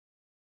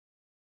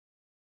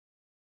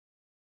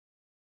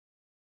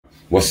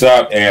What's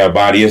up,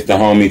 everybody? It's the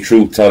homie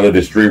Truth Teller,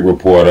 the street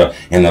reporter,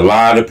 and a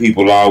lot of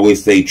people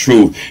always say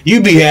truth.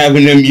 You be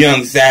having them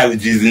young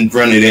savages in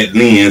front of that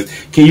lens.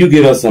 Can you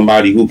get us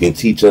somebody who can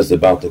teach us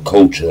about the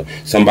culture?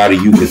 Somebody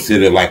you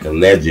consider like a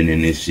legend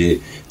in this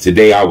shit.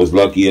 Today I was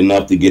lucky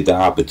enough to get the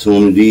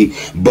opportunity.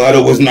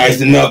 Butta was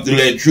nice enough to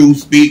let Truth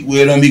speak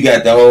with him. He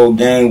got the whole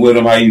gang with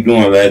him. How you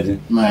doing,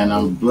 legend? Man,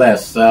 I'm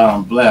blessed, sir.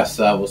 I'm blessed,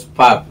 sir. What's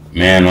poppin'?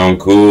 Man, I'm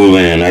cool,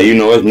 and you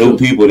know, it's new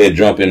people that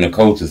jump in the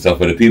culture. So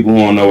for the people who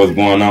don't know what's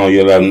going on,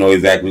 you'll let them know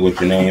exactly what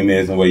your name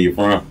is and where you're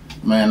from.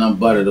 Man, I'm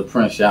Butta the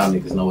Prince. Y'all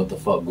niggas know what the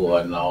fuck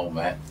going on,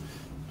 man.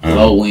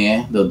 Low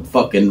end, the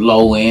fucking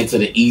low end to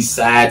the east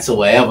side to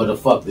wherever the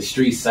fuck the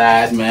street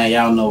sides, man.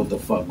 Y'all know what the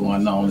fuck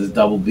going on. It's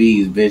double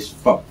B's, bitch.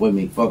 Fuck with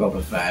me. Fuck up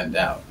and find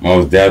out.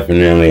 Most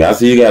definitely. I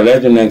see you got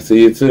Legend next to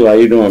you, too. How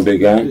you doing, big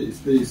guy?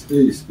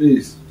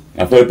 Peace.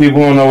 And for the people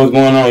who don't know what's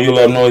going on, you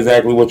let them know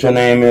exactly what your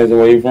name is and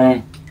where you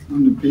from?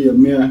 I'm the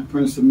Amir,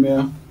 Prince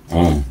Amir.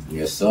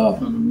 Yes, sir.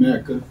 From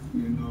America,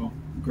 you know,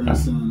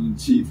 grandson of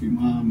the Chief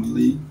Imam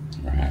Ali.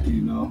 Right.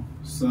 You know,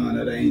 son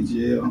of the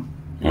Angel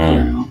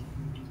Brown.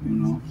 You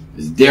know,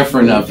 it's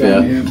different up here.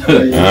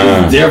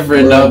 It's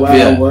different up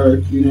here.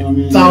 Work, you know what I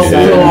mean? Talk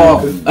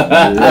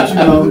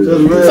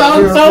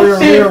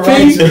shit,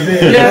 Pete.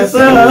 Yes,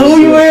 sir.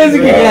 Who you is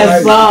again?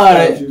 Yes,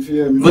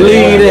 sir.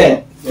 Believe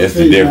that. It's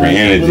a different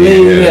energy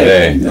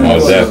today.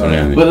 Most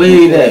definitely.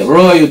 Believe that.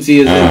 Royalty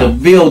is in the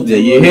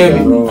building. You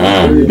hear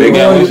me? Big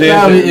guy, what's is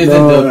in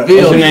the building.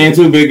 What's your name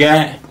too, big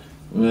guy?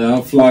 Man,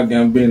 I'm Flock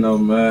Gambino,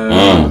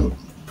 man.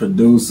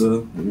 Producer,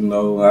 you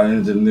know, I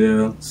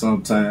engineer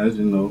sometimes,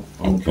 you know,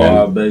 on a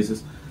part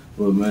basis.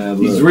 But man, look,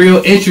 these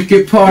real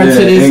intricate parts of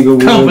this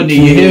Inglewood company,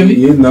 kid, you hear me?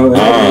 You know,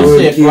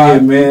 Shit,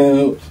 kid,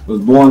 man, was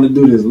born to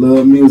do this.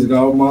 Love music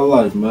all my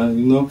life, man,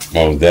 you know?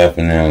 Most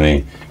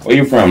definitely. Where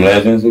you from,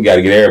 Legends? We got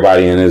to get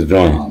everybody in this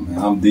joint. Man,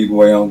 I'm deep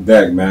way on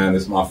deck, man.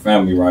 It's my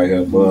family right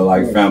here. But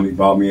like family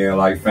brought me in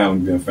like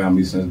family. Been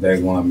family since day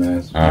one,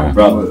 man. My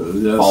brother,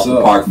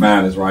 Boston Park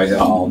fan is right here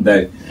all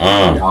day. You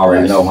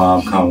already know how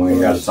I'm coming. We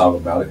ain't got to talk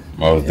about it.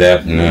 Most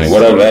definitely.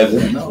 What up,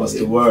 Legend? What's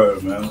the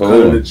word, man?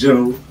 Cool. The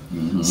general,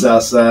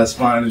 Southside's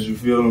finest, you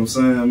feel what I'm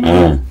saying,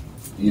 man?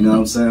 You know what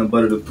I'm saying?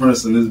 Butta the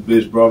Prince and this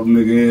bitch brought a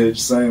nigga in here the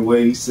same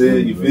way he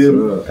said, you feel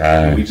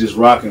me? We just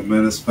rocking,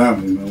 man. It's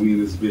family, man. We in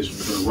this bitch,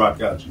 we're gonna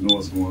rock out. You know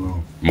what's going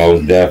on.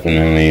 Most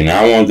definitely. And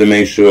I wanted to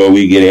make sure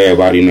we get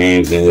everybody's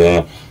names,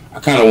 and I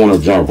kind of want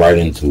to jump right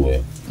into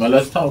it. Well,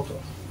 let's talk.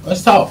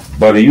 Let's talk.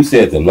 But you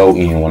said the low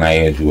end when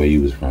I asked you where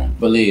you was from.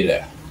 Believe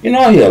that. You know,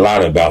 I hear a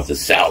lot about the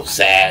south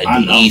side,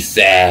 the east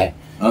side.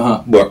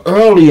 But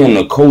early in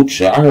the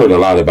culture, I heard a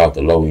lot about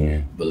the low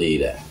end. Believe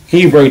that. Can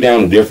you break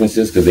down the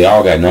differences? Because they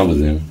all got numbers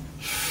in them.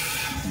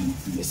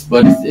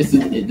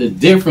 The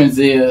difference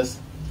is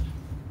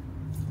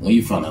when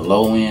you from the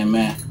low end,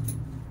 man,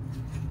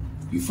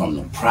 you from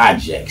the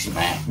projects,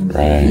 man.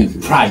 Right.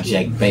 We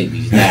project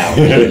babies now.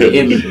 You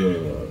hear me?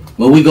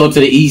 When we go to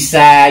the east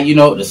side, you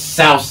know, the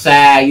south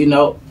side, you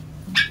know,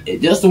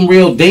 just some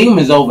real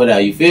demons over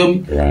there. You feel me?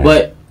 Right.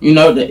 But you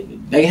know,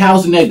 they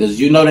house niggas.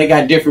 You know, they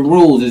got different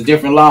rules. There's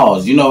different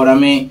laws. You know what I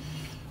mean?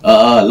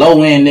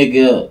 Low end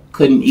nigga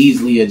couldn't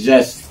easily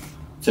adjust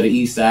to the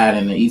east side,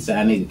 and the east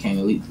side nigga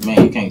can't,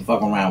 man, you can't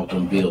fuck around with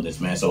them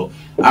buildings, man. So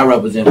I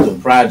represent the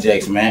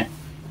projects, man.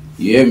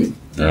 You hear me?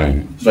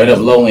 Right. Straight up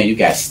low end, you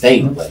got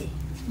Stateway,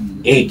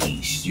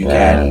 Iggy's, you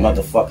got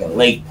motherfucking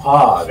Lake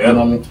Park, you know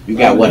what I mean? You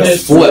got what a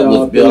fort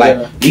was built,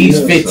 like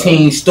these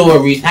 15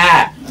 stories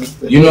high.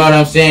 You know what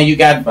I'm saying? You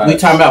got, we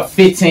talking about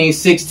 15,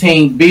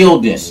 16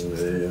 buildings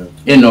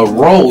in a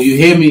row. You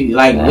hear me?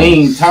 Like we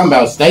ain't talking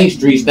about State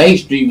Street. State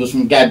Street was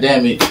from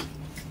goddamn it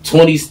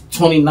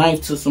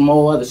 29th to some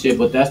more other shit,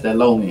 but that's that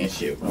low end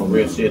shit, bro.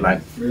 Real shit, like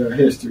real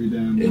history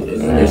down there.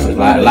 It's a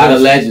lot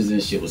of legends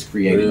and shit was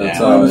created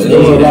down there. It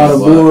was a lot of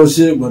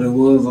bullshit, but it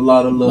was a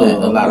lot of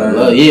love. A lot of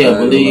love, yeah.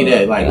 Believe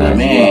that, like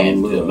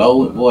man, the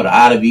low boy, the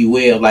Otta Be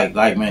Well, like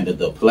man,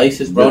 the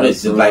places, bro.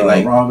 That's just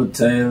like Robert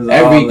Tans,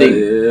 everything.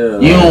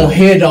 You don't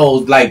hear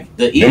those like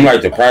the them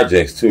like the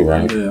projects too,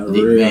 right? Yeah,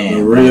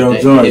 man, real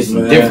joints, it's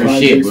some man. different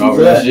shit, bro.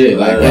 Real shit,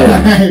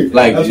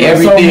 like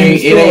everything.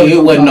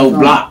 It wasn't no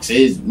blocks.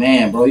 It's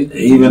man, bro.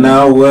 Even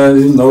out west,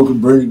 you know,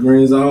 Cabrini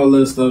Greens, all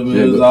that stuff, man.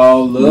 It was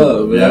all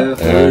love, man.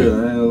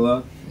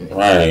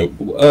 Right.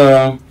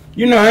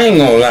 You know, I ain't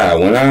gonna lie.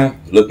 When I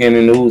look in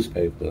the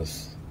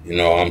newspapers, you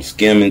know, I'm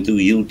skimming through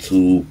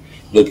YouTube,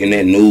 looking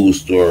at news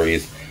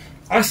stories.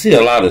 I see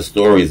a lot of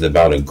stories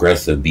about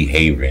aggressive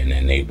behavior in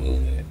that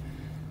neighborhood.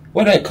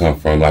 Where that come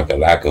from? Like a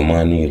lack of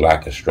money,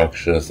 lack of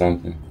structure, or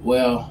something?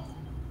 Well,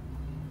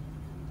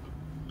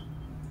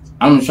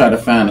 I'm gonna try to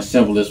find the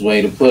simplest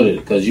way to put it,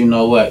 because you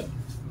know what?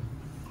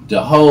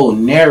 The whole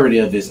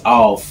narrative is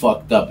all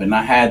fucked up, and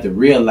I had to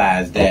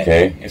realize that.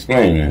 Okay,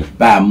 explain that.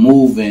 By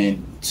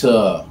moving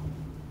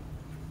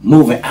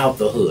out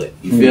the hood,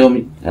 you feel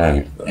me?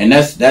 Right. And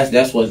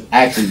that's what's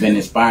actually been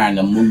inspiring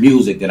the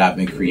music that I've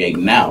been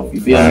creating now. You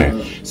feel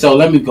me? So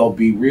let me go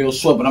be real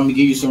short, but I'm gonna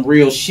give you some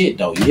real shit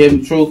though. You hear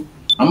me, Truth?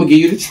 I'm gonna give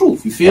you the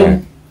truth. You feel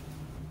me?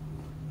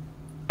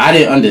 I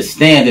didn't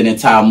understand it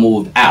until I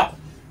moved out.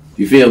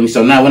 You feel me?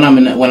 So now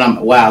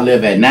where I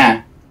live at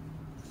now,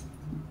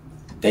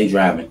 they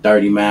driving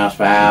 30 miles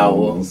per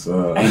hour.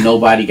 Ain't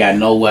nobody got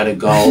nowhere to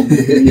go.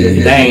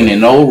 They ain't in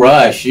no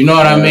rush. You know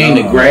what I mean?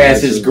 The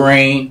grass is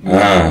green.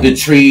 The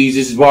trees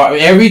is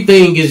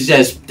everything is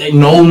just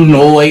no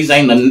noise.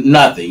 Ain't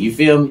nothing. You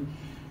feel me?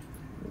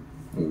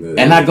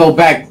 And I go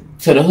back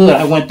to the hood.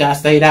 I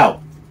stayed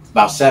out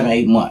about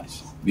 7-8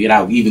 months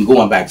without even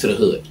going back to the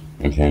hood.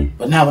 Okay.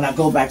 But now when I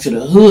go back to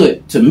the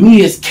hood, to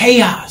me it's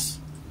chaos.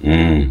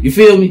 You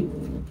feel me?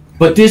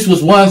 But this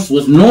was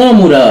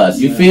normal to us.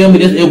 You feel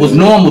me? It was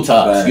normal to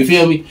us. You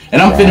feel me?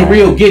 And I'm finna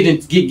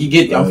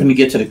I'm finna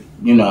get to the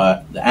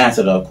the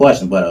answer to the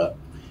question, but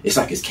it's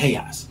like it's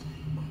chaos.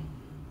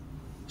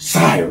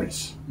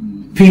 Sirens,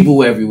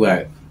 people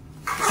everywhere,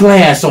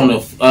 glass on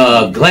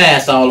the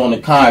glass all on the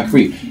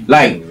concrete.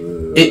 Like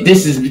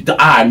this is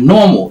our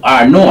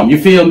norm. You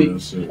feel me?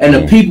 And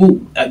the people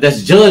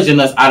that's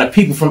judging us are the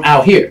people from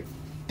out here.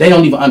 They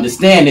don't even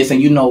understand this,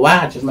 and you know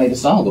why? I just made a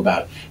song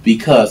about it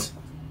because.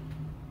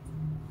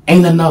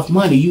 Ain't enough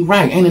money, you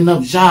right. Ain't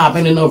enough job,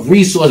 ain't enough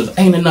resources,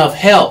 ain't enough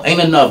help, ain't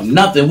enough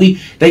nothing.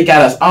 They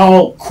got us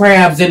all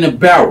crabs in the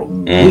barrel.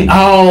 We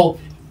all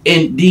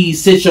in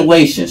these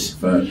situations.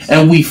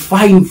 And we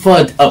fighting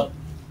for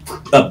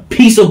a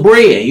piece of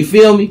bread. You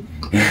feel me?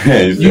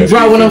 You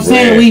draw what I'm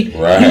saying? You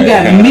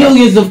got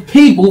millions of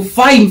people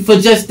fighting for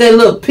just that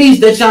little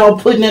piece that y'all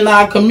putting in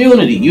our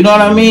community. You know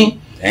what I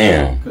mean?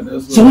 Damn.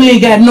 So we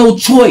ain't got no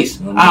choice.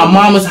 Our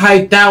mamas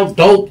hyped out,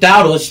 doped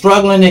out, or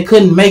struggling and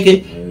couldn't make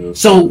it.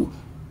 So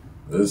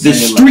the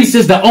streets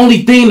is the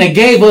only thing that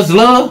gave us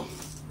love.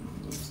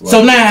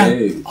 So now,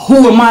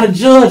 who am I to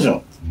judge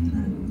them?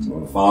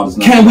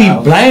 Can we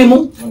blame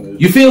them?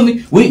 You feel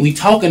me? We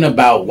talking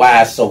about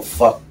why it's so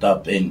fucked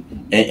up and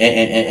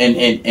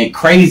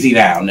crazy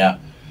down there.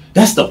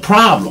 That's the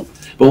problem.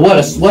 But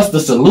what's the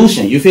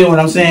solution? You feel what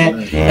I'm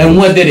saying? And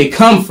where did it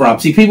come from?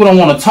 See, people don't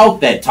want to talk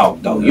that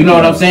talk though. You know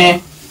what I'm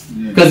saying?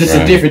 Because it's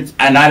a different.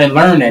 And I didn't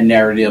learn that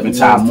narrative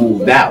until I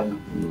moved out.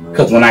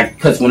 Cause when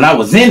I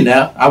was in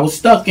there, I was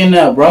stuck in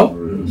there, bro.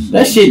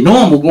 That shit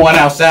normal going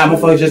outside.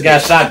 Motherfucker just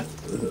got shot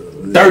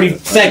 30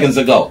 seconds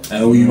ago.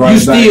 You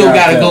still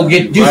gotta go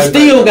get. You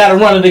still gotta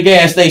run to the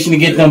gas station to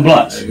get them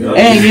blunts,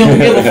 and you don't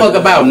give a fuck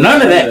about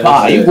none of that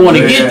part. You going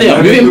to get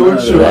them.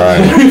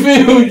 You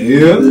feel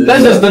me?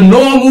 That's just the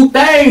normal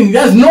thing.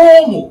 That's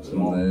normal.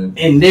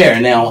 And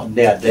there now,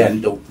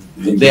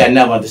 they'll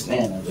never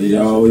understand that.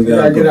 You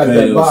gotta get out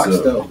that box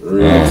though.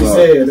 Like you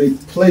said, they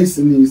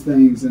placing these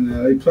things in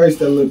there. They place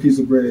that little piece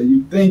of bread.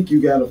 You think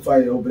you gotta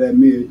fight over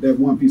that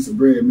one piece of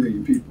bread,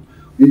 1,000,000 people.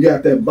 You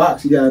got that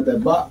box, you got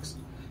that box.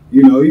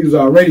 You know, he was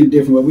already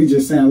different, but we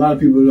just saying a lot of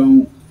people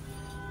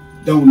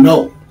don't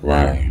know.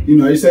 Right. You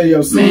know, they say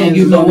your man,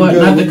 you know what?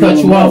 Not to cut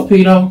you off,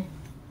 Pito.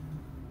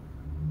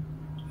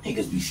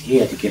 Niggas be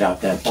scared to get out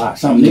that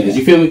box. Some niggas,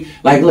 you feel me?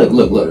 Like, look.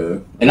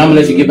 And I'm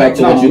gonna let you get back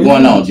to what you're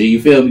going on, G. You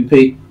feel me,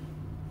 P?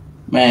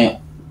 Man,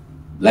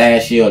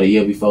 last year or the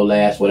year before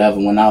last, whatever,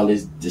 when all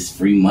this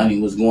free money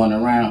was going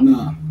around,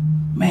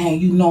 man,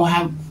 you know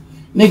how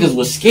niggas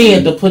was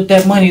scared to put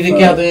that money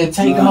together and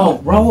take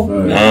off, bro.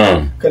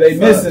 Cause they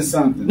missing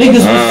something.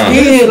 Niggas was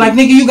scared, like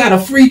nigga, you got a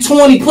free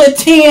 20, put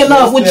 10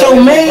 up with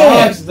your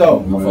man.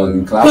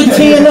 Put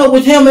 10 up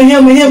with him and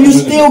him and him. You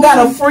still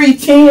got a free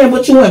 10,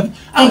 but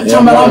I'm talking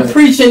about I'm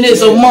preaching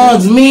this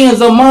amongst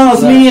men's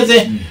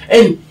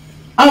and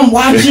I'm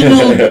watching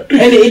them,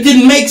 and it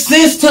didn't make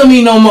sense to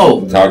me no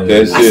more. Talk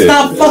that shit. I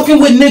stopped fucking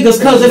with niggas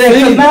because of that.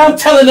 Because now I'm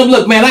telling them,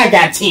 look, man, I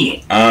got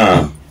 10.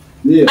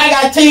 I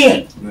got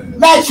 10.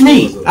 Match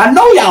me. I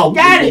know y'all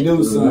got it.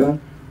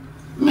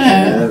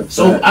 Man,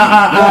 so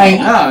I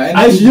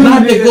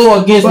not to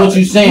go against what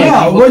you saying.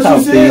 No, what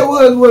you said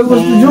was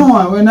the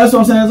joint, and that's what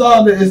I'm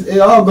saying. It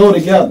all go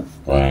together.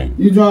 Right.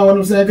 You join what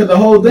I'm saying? Because the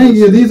whole thing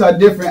is these are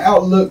different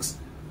outlooks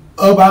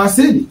of our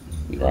city.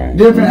 Right.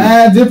 Different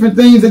ads, different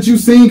things that you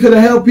seen could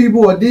have helped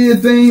people or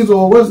did things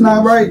or what's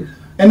not right.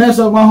 And that's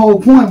my whole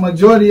point.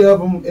 Majority of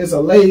them is a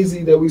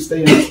lazy that we stay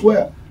in the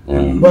square.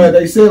 But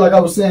they say, like I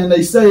was saying,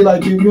 they say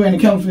like if you ain't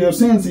accountable for your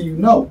sins till you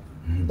know,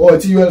 or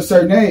till you at a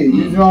certain age.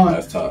 You know.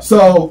 That's tough.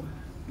 So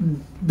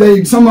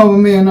some of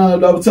them, man, we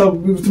was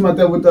talking about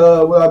that with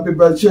our big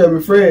brother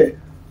Chairman Fred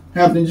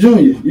Hampton Jr.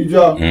 You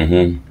draw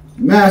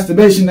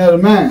masturbation of the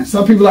mind.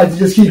 Some people like to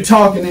just keep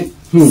talking and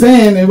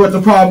saying and what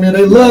the problem is.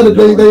 They love it.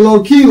 They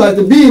low key like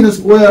to be in the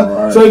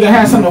square so they can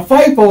have something to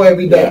fight for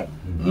every day.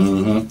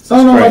 Some of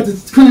them like to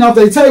clean off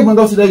their table and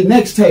go to their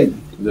next table.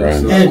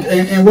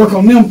 And work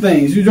on them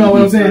things. You know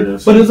what I'm saying?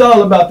 But it's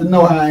all about the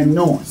know how I'm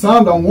knowing.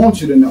 Some don't want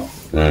you to know.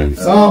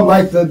 Some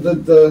like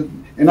the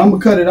and I'm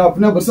gonna cut it off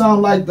now, but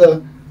some like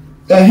the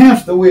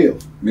hamster wheel.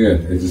 Yeah,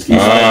 it just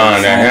keeps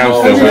that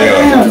hamster wheel.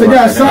 That hamster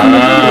got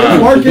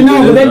something working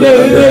on, but they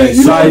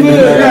you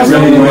got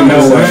something going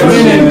nowhere.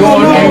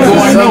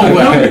 Going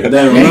nowhere.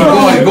 That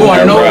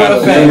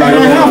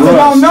hamster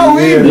don't know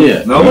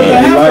either. But the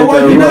hamster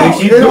working out,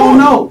 they don't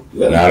know.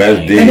 Now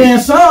that's deep. And then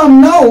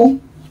some know.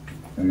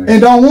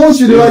 and don't want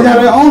you to, like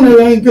how that owner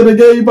ain't could have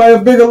gave you by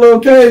a bigger little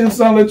cage and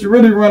something, let you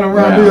really run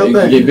around do your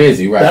thing. Get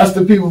busy, right? That's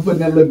the people putting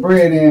that little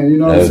bread in, you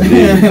know what I'm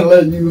saying, and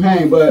letting you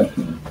hang. But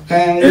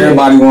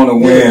everybody want to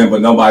win,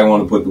 but nobody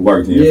want to put the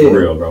work in for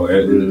real, bro.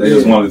 They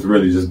just wanted to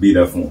really just be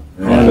there for them.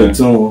 We need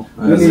to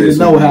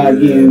know how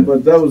again,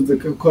 but that was the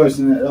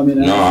question. I mean,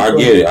 no, I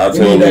get it. I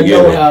totally get it. We need to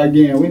know how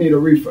again. We need a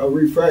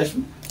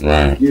refreshment.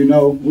 Right. You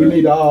know, we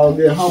need to all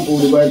get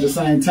humbled, but at the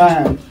same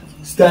time,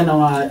 stand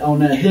on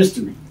that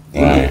history.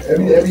 Right.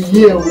 Every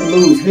year we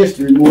lose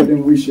history more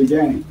than we should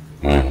gain.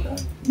 Right.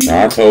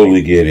 No, I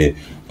totally get it.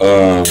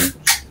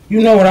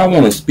 You know what I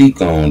want to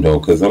speak on though,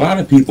 because a lot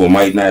of people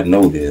might not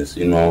know this.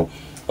 You know,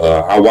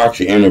 I watched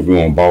your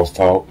interview on Boss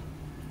Talk,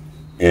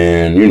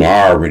 and you know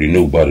I already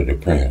knew Butta the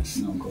Prince.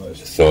 No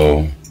question.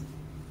 So,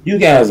 you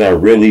guys are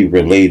really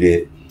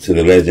related to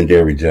the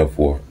legendary Jeff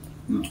Fort.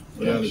 No,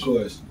 without a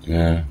question.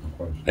 Yeah.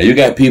 Now you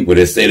got people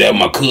that say that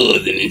my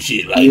cousin and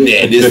shit like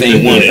that. This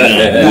ain't one of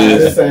them.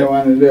 This ain't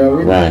one of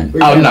them. We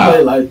can't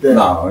play like that.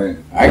 No,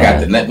 I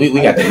got the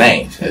we got the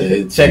names.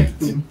 Check.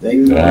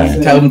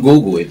 Tell them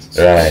Google it.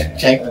 Right.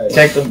 Check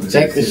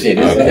the shit.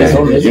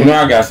 Okay. You know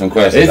I got some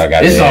questions.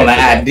 It's on the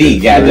ID.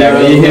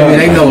 Goddamn, you hear me?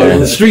 They know it.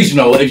 The streets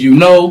know it. If you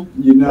know,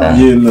 you know. Right.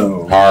 You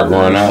know. Hard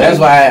growing up. That's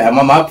why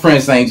my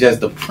Prince ain't just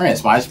the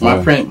Prince. My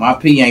Prince, my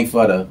P ain't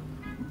for the.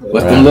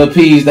 What's them little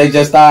P's they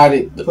just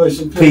started?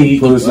 Pushing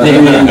P. Pushing P.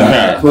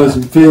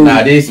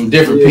 Nah, there's some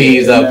different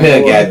P's up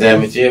here,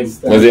 goddammit, Jim.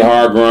 Was it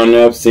hard growing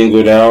up,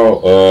 singled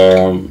out?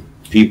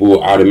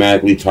 People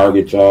automatically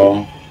target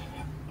y'all?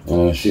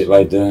 Shit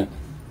like that?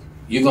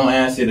 You gonna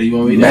answer it or you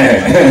want me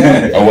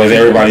to? Or was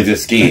everybody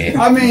just scared?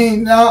 I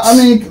mean,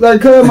 like,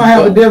 Cuz might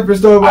have a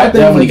different story, but I think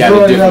definitely got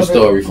a different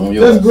story from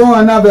yours. Just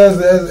growing up as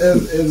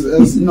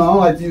you know, I don't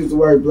like to use the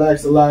word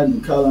blacks a lot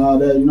and color and all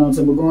that, you know what I'm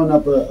saying? But growing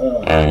up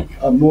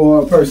a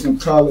more person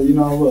of color, you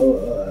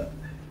know,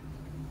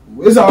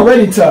 it's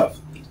already tough.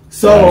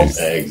 So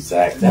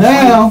exactly.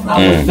 Now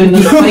I'm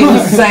finna say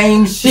the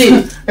same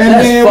shit.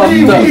 And then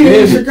we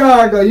in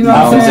Chicago, you know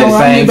what I'm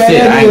saying? Same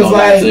shit. I ain't gonna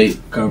lie to you.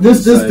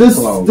 This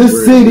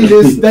city,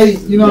 this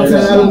state, you know what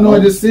I'm saying? Illinois,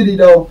 this city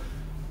though,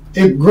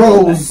 it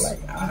grows.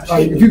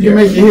 Like if you can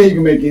make it here, you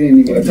can make it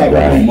anywhere. Type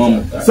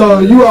of thing. So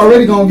you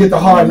already gonna get the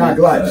hard knock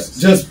life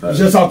just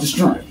off the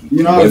strength.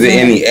 You know? Was there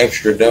any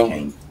extra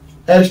though?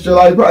 Extra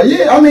like,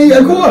 yeah, I mean,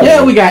 of course.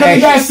 Yeah, we got extra.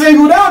 You got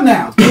singled out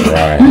now.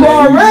 Right. You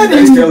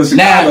already.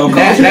 Now,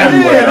 imagine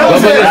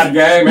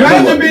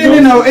being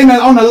in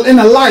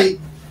a light,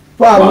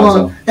 probably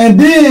one, and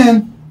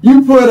then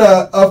you put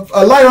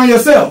a light on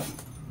yourself.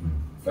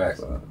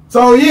 Facts.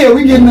 So yeah,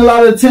 we getting a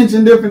lot of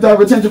attention, different type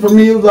of attention from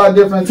me. It was a lot of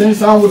different attention.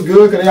 Some was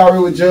good because they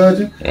already were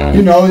judging.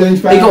 You know, they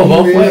go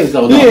both ways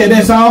though. Yeah,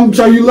 then some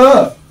show you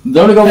love.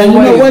 Don't it go both ways? And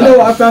you know what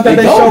though? I found that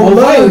they show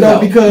love though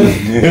because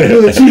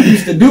the Chief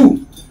used to do.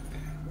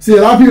 See, a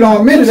lot of people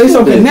don't admit it. They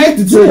so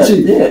connected to the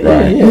Chief.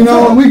 You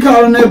know, and we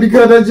call them that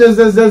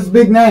because that's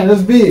big name.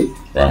 That's big.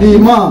 The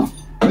Imam,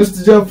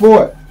 Mr. Jeff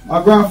Fort,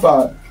 my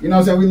grandfather. You know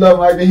what I'm saying? We love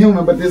him like a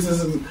human, but this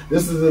is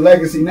a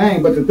legacy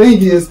name. But the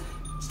thing is,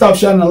 stop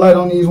shining the light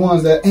on these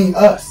ones that ain't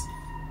us.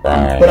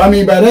 Right. But I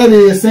mean by that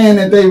is saying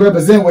that they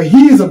represent what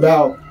he's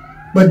about,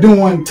 but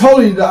doing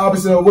totally the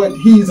opposite of what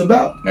he's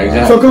about.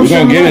 Exactly. So we're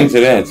gonna get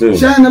into that too.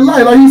 Shine the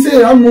light, like he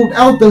said. I moved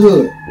out the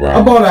hood. Right.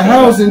 I bought a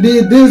house and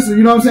did this.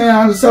 You know what I'm saying?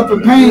 I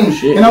suffered pain,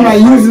 and I'm not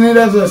using it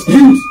as an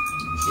excuse.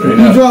 You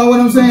know what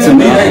I'm saying?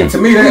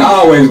 To me, they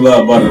always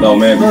loved Butta though,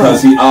 man,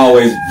 because he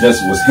always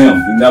just was him.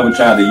 He never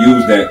tried to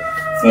use that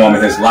form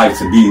of his life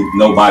to be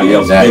nobody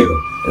else bigger.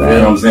 You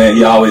know what I'm saying?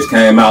 He always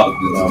came out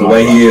the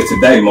way he is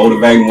today,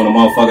 motivating when a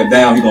motherfucker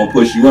down. He gonna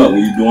push you up. When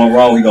you doing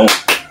wrong, he gonna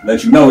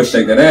let you know and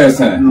shake that ass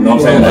time. You know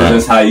what I'm saying? That's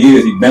just how he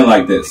is. He been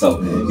like that.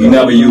 So he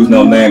never used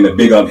no name to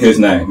big up his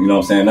name. You know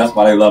what I'm saying? That's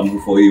why they love him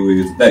before he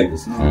was today.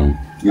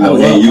 You know,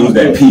 he ain't use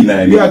that P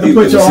name. You have to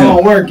put your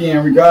own work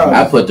in regardless.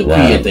 I put the P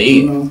at the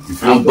end.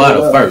 I'm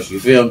Butta first, you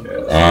feel me?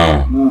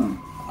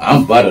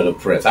 I'm Butta the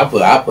Prince. I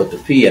put the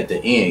P at the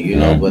end, you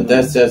know, but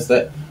that's just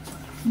that.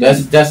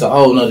 That's a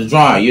whole nother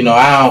drawing. You know,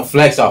 I don't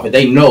flex off it.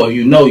 They know if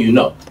you know, you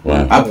know.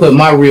 Right. I put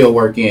my real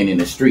work in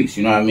the streets.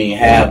 You know what I mean?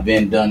 Have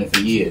been done it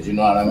for years. You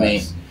know what I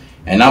mean?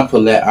 And I'm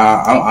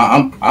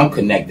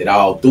connected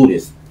all through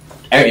this.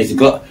 I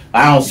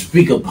don't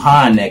speak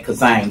upon that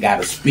because I ain't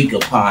got to speak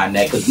upon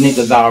that because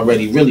niggas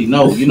already really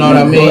know. You know what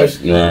I mean?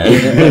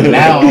 Right.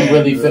 Now I'm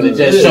really finna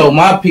just show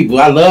my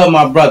people. I love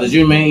my brothers.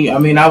 You mean? I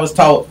mean, I was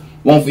taught.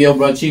 One for your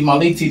brother. Chief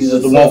Malik teaches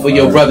us the one for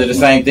your brother, the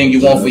same thing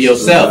you want for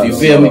yourself. You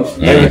feel me?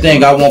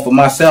 Everything I want for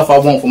myself, I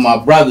want for my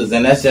brothers,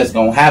 and that's just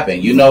gonna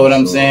happen. You know what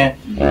I'm saying?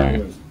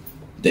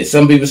 That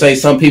some people say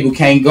some people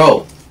can't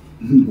go.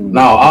 No,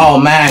 all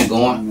mine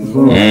going.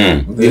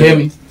 You hear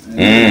me?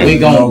 We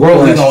gonna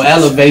grow, we gonna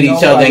elevate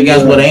each other, and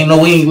guess what? We ain't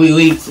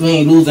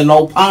losing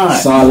no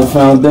pond. Solid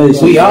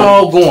foundation. We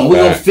all going. We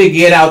gonna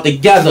figure it out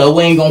together.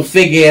 We ain't gonna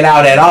figure it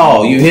out at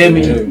all. You hear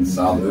me?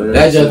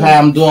 That's just how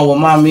I'm doing with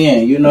my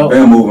men. You know.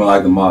 They're moving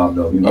like the mob,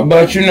 though. You know?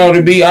 But you know,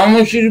 I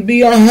want you to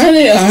be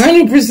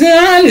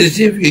 100% honest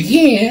if you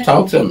can.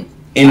 Talk to me.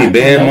 Any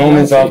bad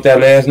moments off that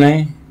last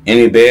name?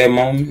 Any bad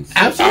moments?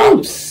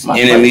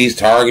 Absolutely. Enemies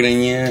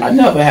targeting you? I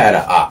never had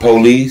an op.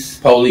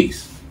 Police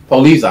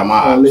are my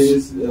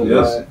ops.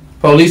 Yes.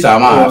 Police are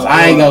my ops.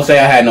 I ain't gonna say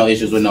I had no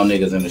issues with no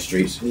niggas in the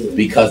streets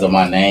because of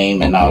my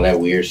name and all that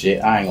weird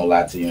shit. I ain't gonna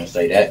lie to you and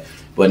say that.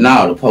 But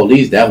no, the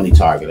police definitely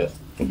target us.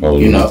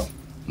 You know,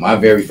 my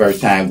very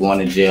first time going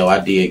to jail, I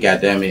did,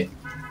 goddammit,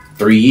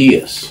 3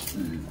 years.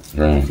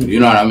 Right. You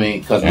know what I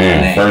mean? Cause of my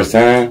name. First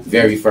time?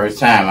 Very first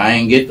time. I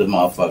ain't get the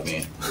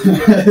motherfucking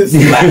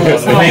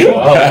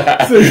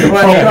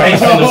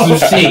probation or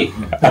some shit.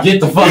 Get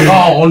the fuck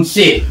on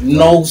shit.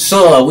 No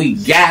sir, we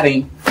got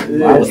him.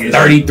 I was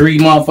 33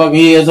 motherfucking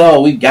years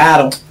old. We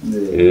got him.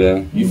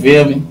 Yeah. You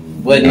feel me?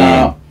 But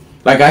no,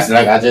 like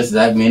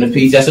me and the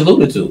piece just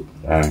alluded to.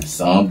 Right.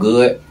 Some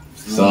good,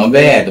 some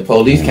bad. The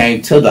police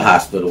came to the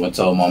hospital and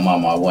told my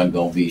mama I wasn't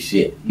gonna be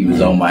shit. He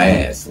was on my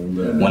ass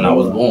when I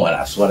was born.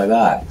 I swear to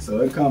God. So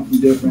it comes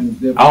from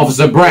different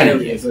Officer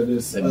Brennan, so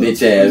this, that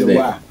bitch ass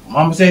nigga.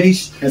 Mama said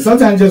he's and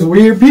sometimes just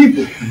weird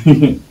people.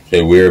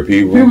 Say weird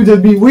people. People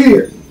just be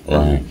weird.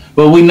 Right.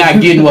 But we not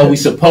getting what we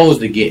supposed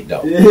to get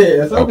though.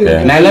 Yeah.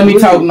 Okay. Now let me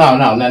talk. No.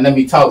 Now let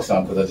me talk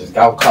something because I just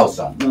got caught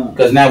something.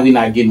 Because now we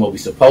not getting what we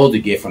supposed to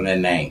get from that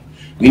name.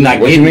 We not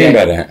what getting you mean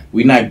that. by that?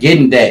 We not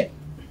getting that.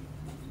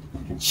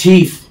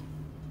 Chief,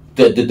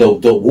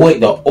 the way,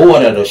 the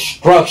order, the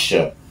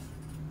structure,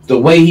 the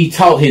way he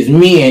taught his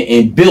men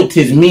and built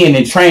his men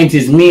and trained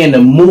his men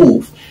to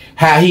move,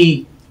 how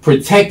he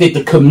protected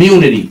the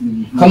community.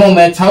 Come on,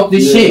 man, talk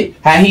this shit.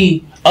 How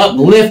he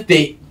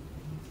uplifted.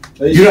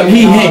 You know,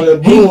 he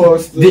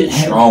was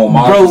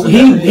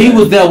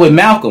there with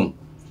Malcolm.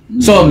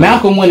 So if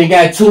Malcolm went and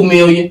got 2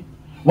 million,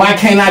 why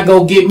can't I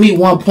go get me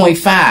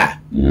 1.5?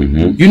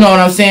 You know what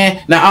I'm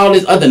saying? Now all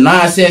this other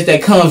nonsense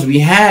that comes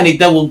behind it,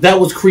 that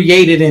was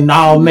created and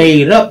all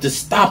made up to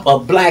stop a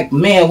black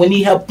man when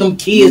he helped them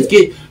kids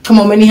get. Come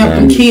on, man, he helped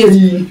them kids.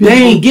 They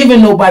ain't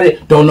giving nobody.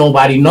 Don't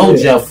nobody know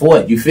Jeff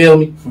Ford. You feel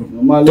me?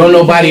 Don't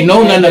nobody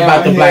know nothing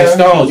about the Black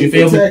Stones. You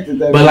feel me?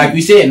 But like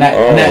we said,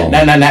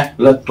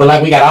 but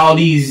like we got all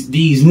these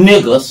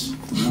niggas.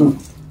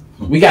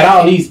 We got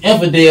all these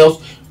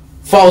infidels.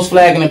 False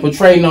flagging and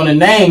portraying on the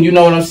name, you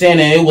know what I'm saying?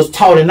 And it was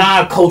taught in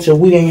our culture,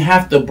 we didn't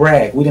have to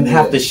brag. We didn't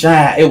have to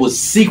shine. It was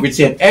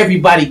secretive.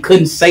 Everybody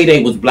couldn't say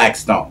they was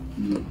Blackstone.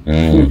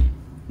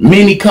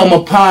 Many come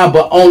upon,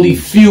 but only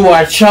few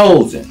are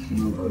chosen.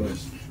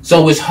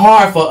 So it's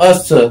hard for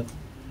us to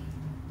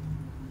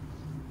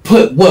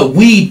put what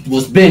we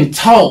was been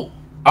taught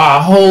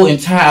our whole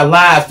entire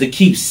lives to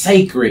keep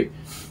sacred,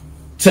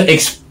 to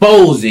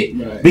expose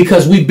it,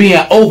 because we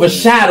being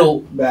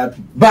overshadowed by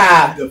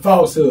the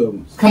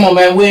falsehood. Come on,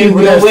 man, we ain't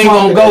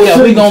gonna go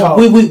there.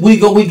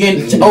 We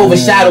getting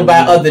overshadowed by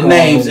other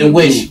names in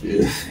which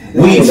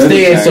we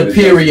stand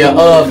superior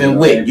of and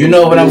with. You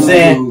know what I'm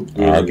saying?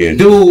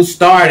 Dude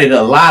started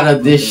a lot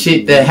of this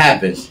shit that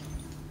happens.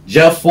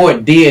 Jeff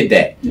Ford did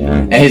that,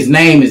 and his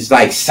name is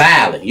like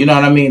silent. You know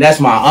what I mean? That's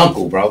my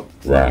uncle, bro.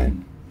 Right.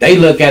 They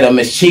look at him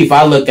as chief.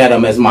 I look at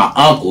him as my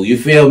uncle. You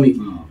feel me?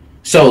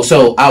 So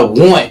I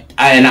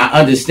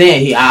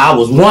understand I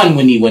was one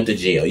when he went to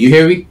jail. You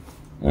hear me?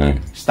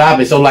 Stop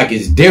it. So like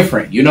it's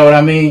different. You know what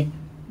I mean?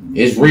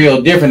 It's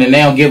real different, and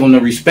they don't give him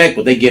the respect,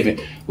 but they give it.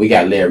 We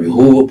got Larry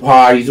Hoover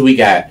parties. We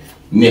got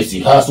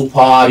Nipsey Hussle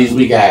parties.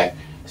 We got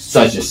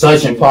such and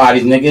such and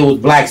parties. Nigga, it was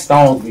Black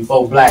Stones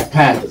before Black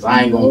Panthers.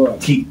 I ain't gonna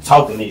keep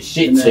talking this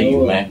shit to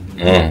you, man.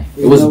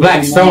 It was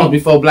Black Stones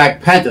before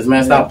Black Panthers,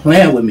 man. Stop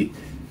playing with me.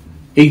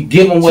 He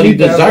give him what he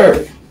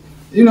deserved.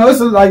 You know, it's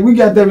like we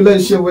got that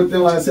relationship with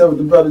them, like I said, with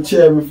the brother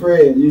Chairman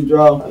Fred. You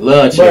draw, I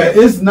love Chairman.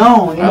 But it's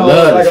known, you know,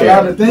 like a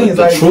lot of things.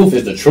 But the truth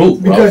is the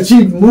truth, bro. Because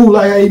Chief moved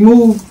like how he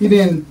moved. He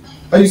didn't.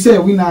 Like you said,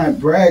 we not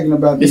bragging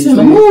about this. It's in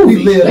the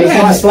movie. They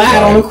had to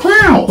slide on the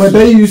crown. But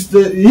they used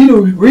to. He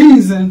the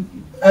reason.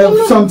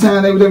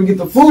 Sometimes they would never get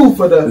the food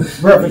for the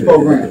breakfast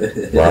program.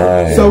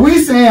 Right. So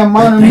we saying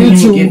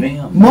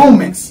monumental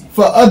moments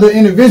for other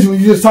individuals.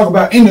 You just talk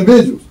about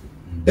individuals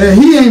that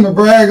he ain't even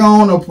brag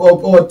on or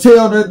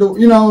tell that,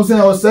 you know what I'm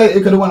saying, or say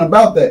it could have went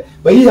about that.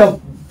 But he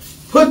helped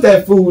put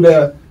that food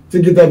there to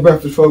get that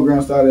breakfast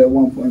program started at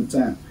one point in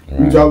time. Right.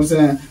 You know what I'm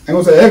saying? I ain't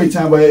gonna say every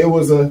time, but it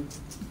was in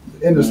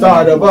the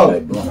startup of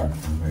it.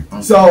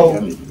 So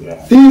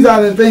these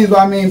are the things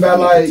I mean by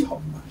like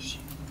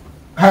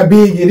how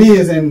big it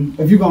is, and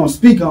if you're gonna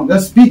speak on,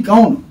 let's speak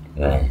on them.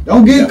 Right.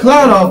 Don't get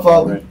clout off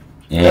of it.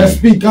 Let's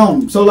speak on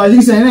them. So like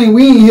you saying,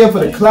 we ain't here for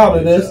the clout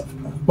of this.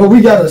 But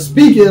we gotta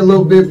speak it a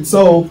little bit,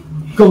 so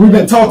because we've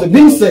been taught to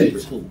be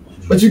safe.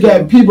 But you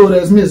got people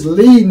that's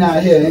misleading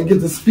out here and get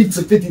to speak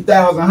to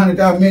 50,000,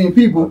 100,000 million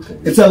people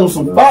and tell them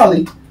some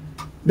folly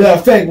that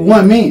affect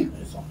one man.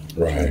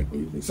 Right.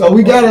 So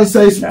we gotta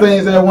say some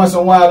things every once in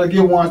a while to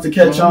get ones to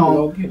catch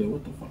on,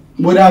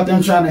 without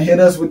them trying to hit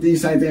us with these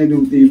same things they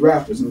do with these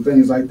rappers and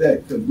things like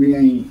that. Because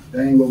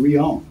that ain't what we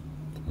on.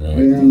 Right.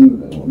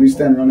 We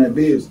standing on that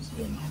business.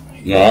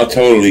 No, I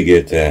totally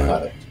get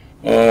that.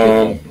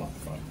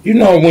 You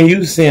know, when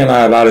you seeing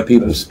a lot of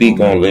people speak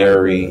on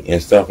Larry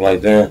and stuff like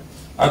that,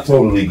 I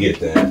totally get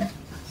that.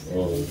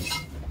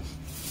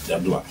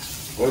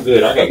 Well,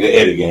 good. I got good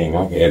edit game.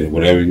 I can edit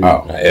whatever you.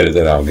 I edit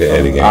it out. Good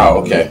edit game.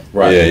 Oh, okay.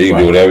 Right. Yeah, you can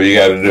do whatever you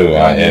got to do.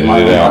 I edit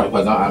it out.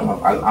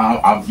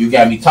 Because you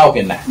got me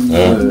talking now.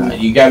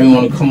 You got me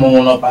want to come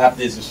on up out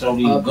this and show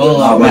these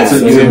guns.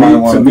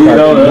 To me,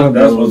 though,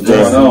 that's what's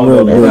going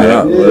on.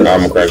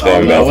 I'm gonna crack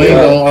that mouth. We ain't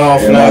gonna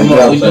fly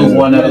up. We do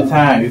one at a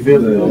time. You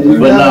feel me?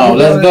 But no,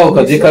 let's go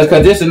because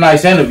this is a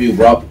nice interview,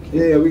 bro.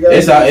 Yeah, we got.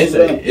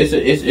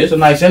 It's a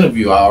nice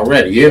interview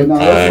already. Yeah.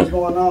 What's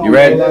going on? You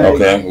ready?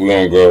 Okay, we're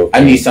gonna go. I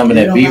need some of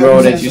that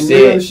B-roll that you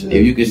said.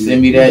 If you could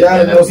send me that, you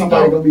gotta know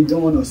somebody gonna be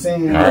doing or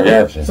saying. I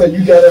got you. So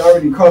you gotta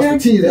already cross the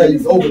T that you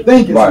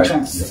overthinking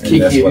sometimes.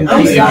 If you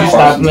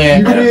stop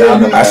playing,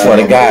 I swear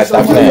to God,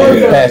 stop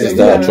playing. Pass this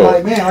to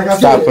Troy.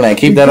 Stop playing.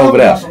 Keep that over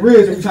there.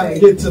 We're trying to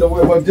get to the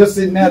way, just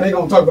sitting there, they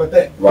gonna talk about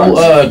that.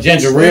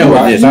 Ginger real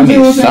with this. I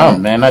need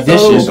something, man. Not this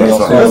shit.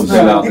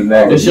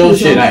 This your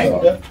shit,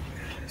 ain't.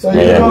 So you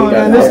know,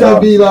 and this gonna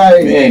be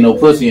like, you ain't no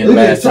pussy in the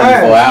last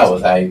 24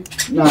 hours, hey.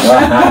 No. No.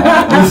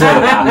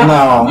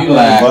 You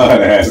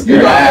lying.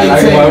 You lying.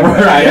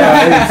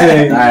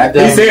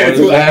 He said it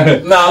too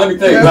loud. No, let me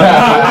think.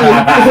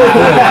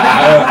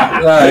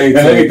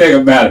 Let me think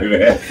about it,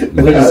 man.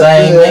 We're the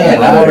same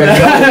man. I already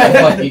know what the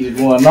fuck is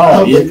going on.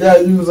 I forgot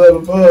you was on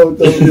the phone with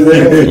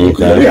them.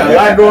 Okay. We got a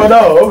lot going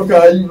on.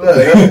 Okay, you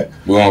back.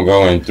 We're gonna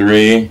go in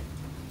 3,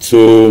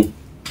 2,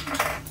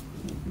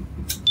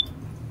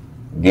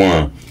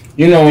 1.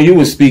 You know, when you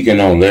were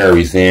speaking on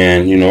Larry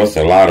saying, you know, it's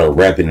a lot of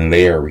repping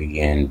Larry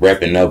and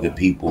repping other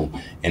people,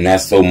 and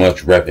that's so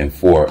much repping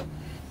for.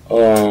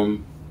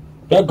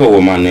 That go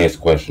with my next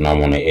question I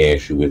want to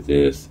ask you with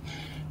this.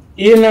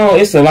 You know,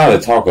 it's a lot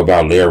of talk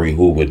about Larry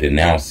Hoover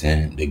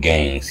denouncing the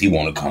gangs. He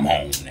want to come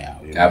home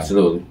now. You know?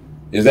 Absolutely.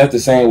 Is that the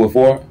same with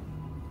Ford?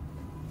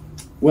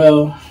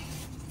 Well,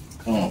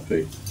 come on,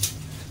 Pete.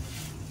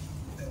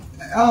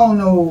 I don't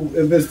know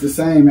if it's the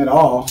same at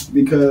all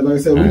because, like I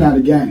said, we're not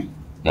a gang.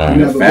 Right.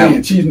 Never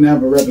been. Chief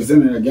never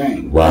represented a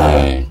gang.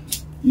 Right.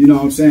 You know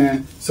what I'm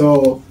saying?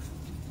 So,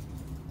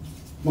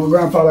 my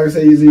grandfather, like I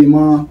said, he's an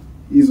imam.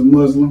 He's a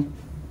Muslim.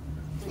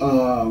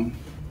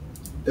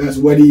 That's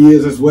what he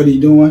is. That's what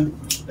he's doing.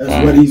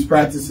 That's what he's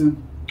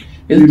practicing.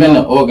 It's been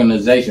an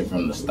organization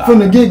from the start. From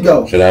the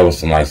get-go. So that was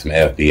some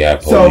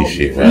FBI police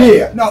shit, right?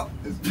 Yeah. No,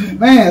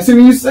 man, see,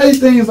 when you say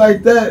things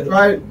like that,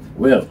 right?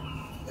 Well,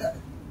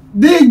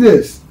 dig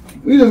this.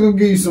 We just gonna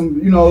give you some,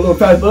 you know, a little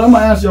facts, but I'm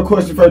gonna answer your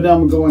question first. Then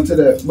I'm gonna go into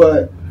that.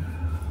 But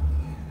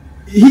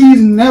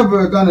he's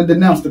never gonna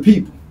denounce the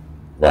people.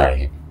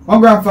 Right. My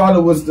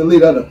grandfather was the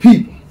leader of the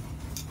people.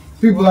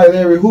 People like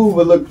Larry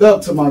Hoover looked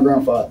up to my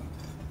grandfather.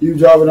 You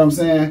draw what I'm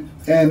saying,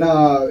 and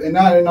not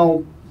in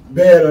no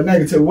bad or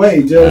negative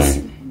way,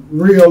 just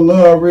real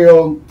love,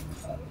 real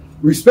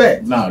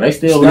respect. No, they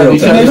still love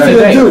each other to this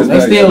day. They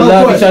still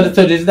love each other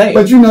to this day.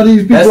 But you know,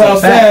 these people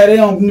outside, they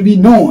don't be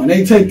knowing.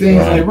 They take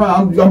things and they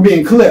run. I'm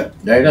being clear.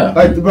 There you go.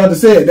 Like the brother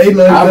said, they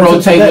love each other. I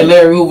rotate with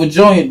Larry Hoover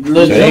Jr.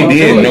 So they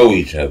did know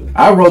each other.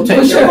 I rotate.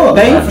 For sure.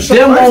 They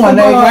still knowing.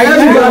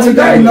 Everybody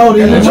got to know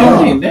each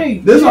other.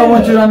 This is what I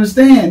want you to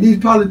understand. These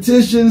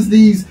politicians,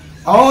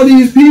 all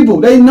these people,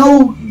 they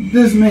know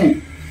this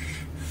man.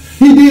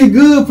 He did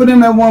good for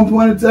them at one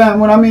point in time.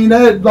 When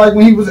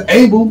when he was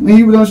able, when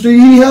he was on the street,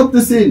 he helped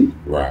the city.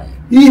 Right.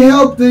 He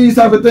helped these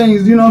type of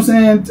things. You know what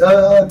I'm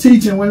saying?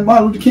 Teaching when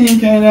Martin Luther King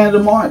came down to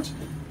march.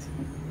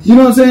 You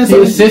know what I'm saying?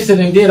 He assisted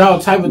and did all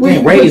type of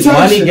things. Raised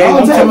money, gave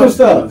all type of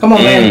stuff. Come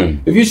on,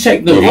 man. If you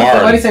check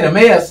what he said,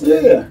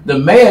 the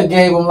mayor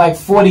gave him like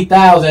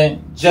 $40,000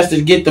 just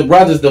to get the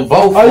brothers to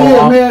vote for him. Oh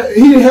yeah, man.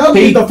 He helped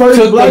get the first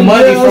took black the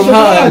money from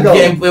her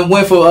and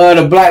went for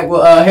the black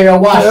hair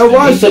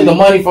wash. He took the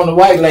money from the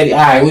white lady. All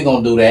right, we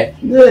gonna do that.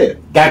 Yeah.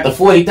 Got the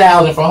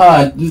 $40,000 from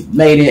her,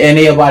 made it, and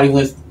everybody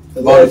was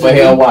voted for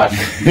hair wash.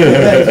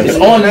 It's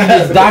on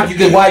this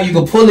document why you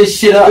can pull this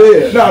shit up.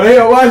 Yeah. No, the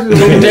hair wash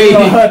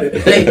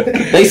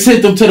they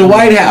sent them to the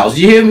White House.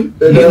 You hear me?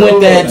 He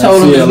went there and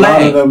told them his name. A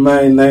lot of the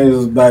main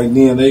names back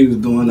then, they was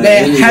doing that.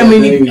 Man, how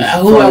many?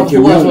 Who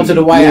else went to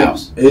the White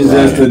House? It's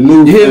just the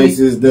new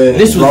faces that.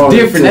 This was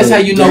different. That's how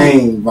you know.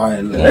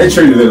 They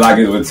treated it like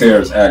it was a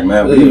terrorist act,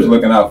 man. But he was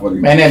looking out for the.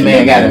 Man, that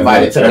man got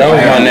invited to the White House.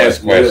 That was my next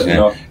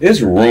question.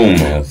 It's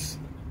rumors.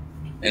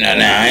 And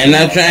I ain't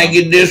not trying to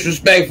get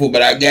disrespectful,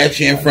 but I got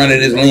you in front of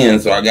this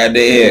lens, so I got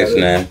to ask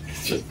now.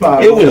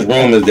 It was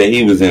rumors that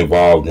he was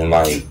involved in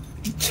like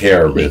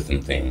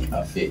terrorism things.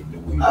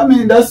 I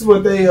mean, that's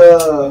what they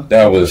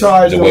that was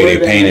the way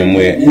they paint him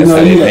with. That's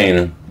how they paint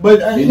him.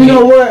 But you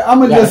know what? I'm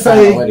gonna just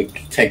say,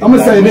 I'm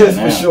gonna say this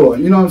for sure.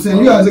 You know what I'm saying?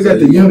 You gotta look at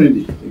the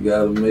unity. You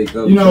gotta make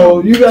up. You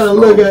know, you gotta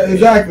look at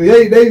exactly.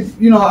 They,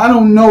 you know, I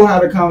don't know how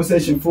the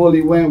conversation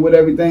fully went with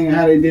everything and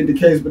how they did the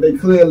case, but they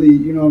clearly,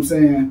 you know what I'm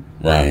saying,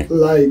 right?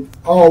 Like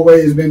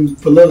always been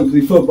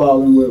politically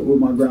footballing with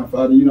my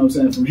grandfather. You know what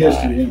I'm saying, from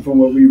history and from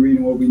what we read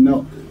and what we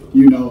know.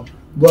 You know,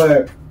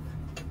 but.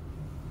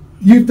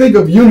 You think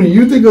of unity.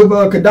 You think of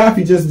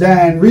Gaddafi just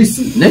dying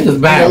recently.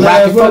 Niggas buying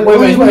rocket.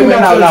 Wait. No.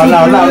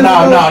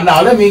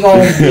 Let me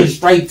go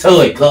straight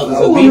to it,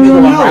 cuz we be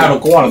going around the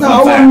corner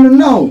sometimes.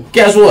 No.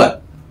 Guess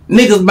what?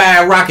 Niggas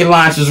buying rocket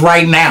launchers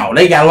right now.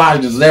 They got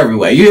launchers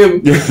everywhere. You hear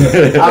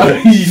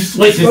me?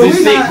 Switches and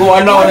shit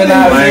going on in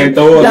our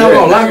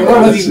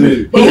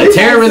shit. He a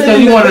terrorist because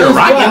he wanted a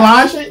rocket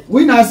launcher?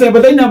 We not saying,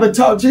 but they never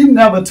talked. He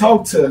never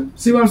talked to.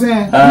 See what I'm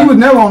saying? He was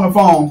never on the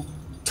phone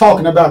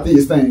talking about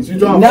these things. You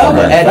know what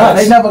I'm saying?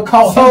 They never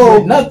called him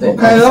with nothing.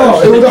 At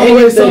all. It was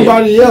always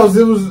somebody else.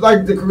 It was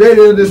like the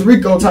creator of this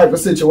Rico type of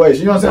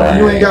situation. You know what I'm saying?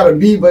 You ain't got to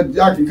be, but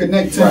y'all can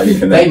connect to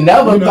people. They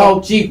never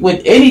called Chief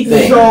with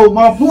anything. So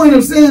my point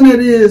of saying that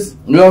is,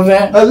 you know what I'm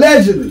saying?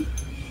 Allegedly.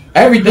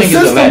 Everything is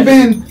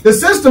alleged. The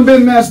system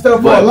been messed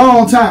up for a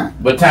long time.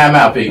 But time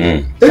out,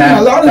 people.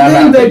 A lot of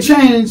things that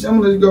changed. I'm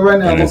going to go right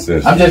now. I'm just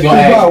going to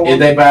ask, is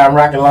they buying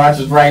rocket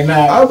launchers right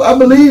now? I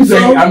believe so.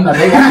 They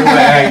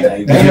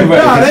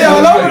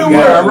all over the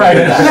world right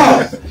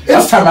now.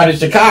 I'm talking about in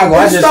Chicago.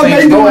 I just stuff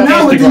they doing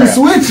now with these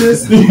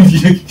switches.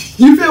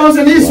 You feel what I'm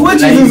saying? These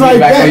switches is like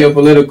that. Your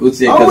political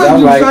shit,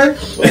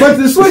 but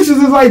the switches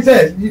is like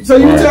that. So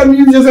you tell me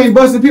you just ain't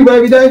busting people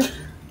every day?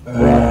 You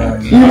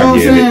know what I'm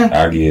saying?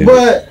 I get it.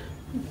 But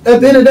at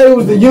the end of the day, it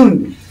was the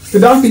unity.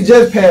 Gaddafi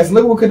just passed.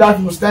 Look what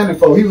Gaddafi was standing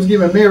for. He was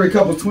giving married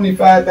couples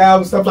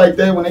 $25,000, stuff like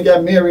that when they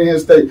got married in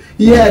his state.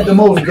 He had the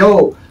most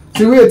gold.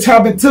 See, we'll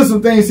tap into some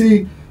things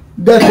that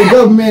the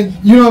government,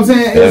 you know what I'm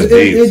saying?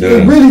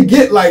 It really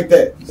get like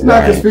that. It's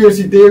not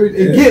conspiracy theory.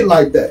 It get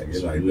like that.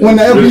 When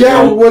the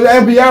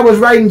FBI was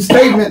writing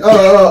statement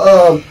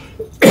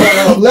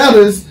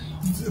letters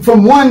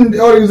from one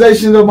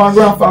organization of my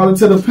grandfather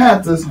to the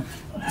Panthers,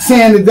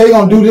 saying that they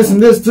gonna do this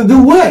and this to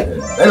do what?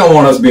 They don't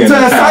want us being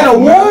to incite a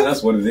war.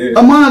 That's what it is.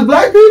 Among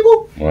black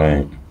people.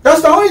 Right.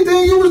 That's the only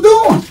thing you was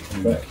doing.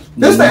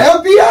 This the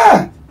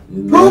FBI.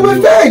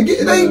 Proven fact.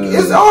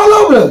 It's all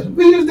over.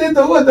 We just did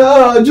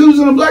the Jews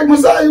and the Black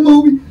Messiah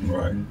movie.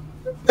 Right.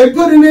 They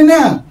put it in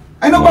there.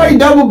 Ain't nobody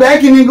double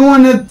backing and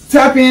going to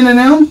tap into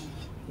them.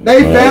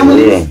 They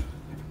families.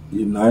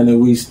 United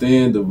we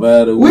stand,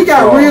 divided we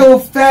got real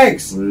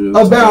facts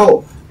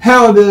about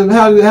how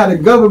the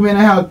government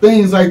and how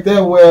things like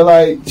that, where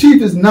like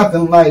Chief is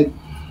nothing like,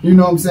 you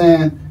know what I'm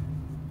saying,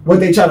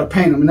 what they try to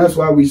paint him. And that's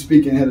why we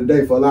speaking here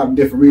today for a lot of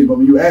different reasons. But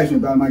when you ask me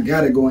about him, I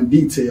gotta go in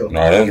detail. No,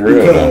 that's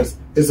real. Because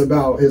it's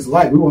about his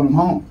life. We want him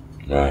home.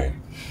 Right.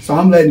 So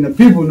I'm letting the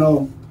people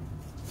know,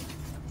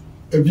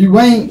 if you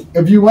ain't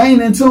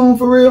in tune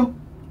for real,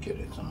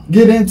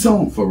 get in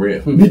tune. For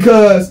real.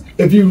 Because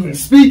if you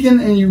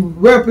speaking and you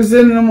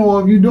representing them,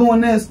 or if you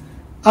doing this,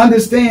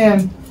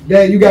 understand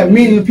that you got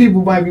millions of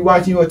people might be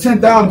watching you, or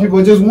 10,000 people,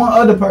 or just one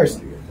other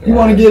person. You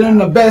want to get in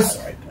the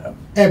best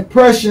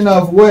impression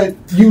of what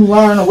you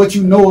learn or what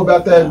you know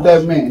about that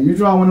man. You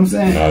know what I'm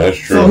saying? No, that's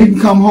true. So he can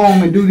come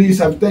home and do these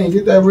type of things.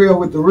 Get that real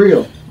with the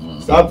real.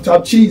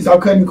 Stop cheating.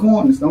 Stop cutting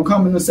corners. Don't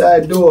come in the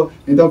side door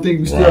and don't think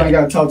you still ain't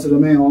got to talk to the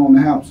man who own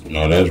the house.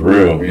 No, that's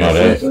real. No,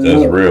 that's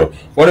real.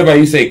 What about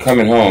you say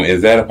coming home?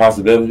 Is that a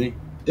possibility?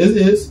 It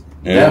is.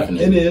 Yeah.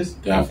 Definitely. It is.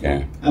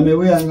 Okay. I mean,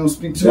 we ain't gonna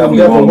speak too much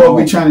about what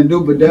we're trying to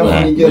do, but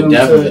definitely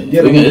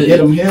get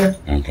them here.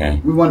 Okay.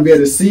 We want to be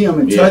able to see him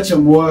and touch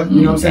him more.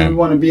 You know what I'm saying? We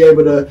want to be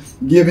able to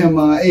give him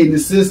aid and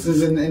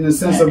assistance in the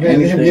sense of him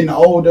getting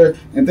older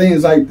and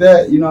things like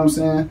that. You know what I'm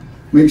saying?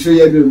 Make sure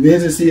you have to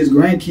visit, see his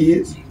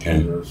grandkids.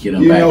 Okay. Get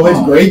him back home. His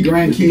great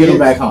grandkids. Get him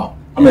back home.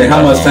 I mean,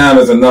 how much time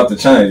is enough to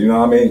change? You know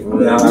what I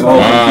mean? I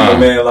know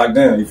man like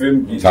damn. You feel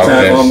me? It's time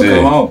for him to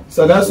come home.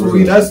 So that's what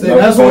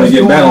that's what to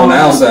get back on the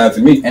outside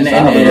to me. And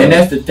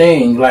that's the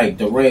thing, like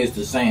to raise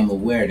the same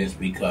awareness,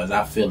 because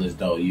I feel as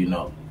though, you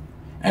know,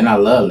 and I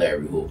love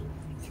Larry Hoover.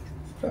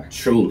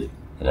 Truly.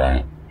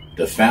 Right.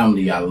 The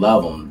family, I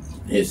love him.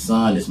 His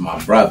son is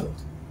my brother.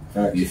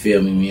 You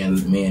feel me?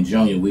 Me and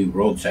Junior, we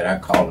rotate. I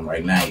call him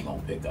right now. He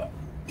gonna pick up,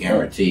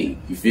 guaranteed.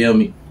 You feel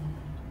me?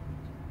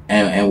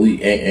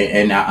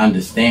 And I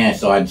understand.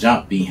 So I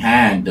jumped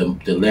behind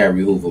the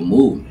Larry Hoover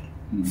movement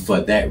for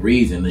that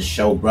reason, to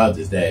show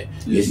brothers that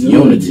it's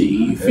unity.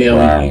 You feel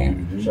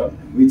me?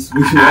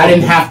 I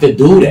didn't have to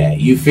do that.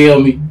 You feel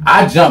me?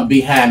 I jumped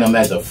behind him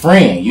as a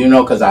friend, you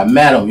know, because I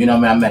met him. You know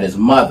what I mean? I met his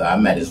mother. I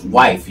met his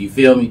wife. You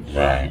feel me?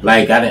 Right.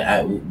 Like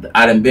I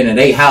done been in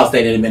their house.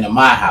 They didn't been in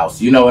my house.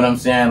 You know what I'm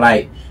saying?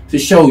 Like, to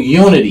show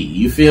unity,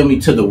 you feel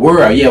me, to the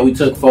world. Yeah, we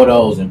took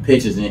photos and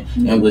pictures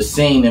and was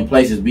seen in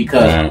places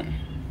because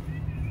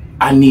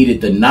I needed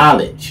the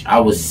knowledge.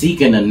 I was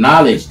seeking the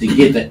knowledge to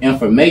get the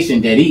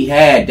information that he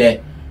had,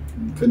 that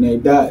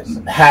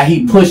how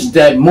he pushed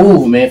that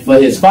movement for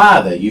his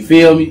father. You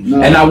feel me?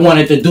 And I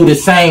wanted to do the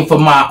same for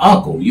my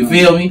uncle. You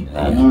feel me?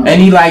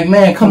 And he like,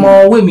 man, come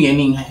on with me. And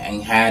he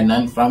ain't had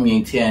nothing from me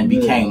until he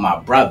became my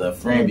brother.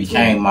 Friend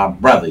became my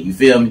brother. You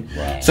feel me?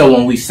 So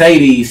when we say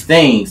these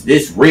things,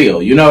 this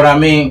real. You know what I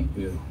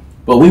mean?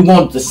 But we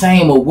want the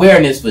same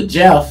awareness for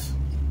Jeff.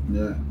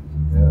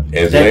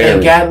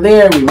 That got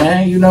Larry,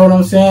 man. You know what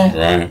I'm saying?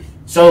 Right.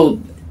 So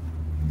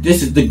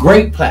this is the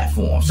great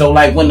platform. So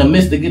like when the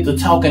mister get to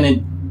talking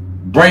and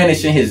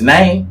brandishing his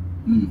name,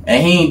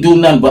 and he ain't do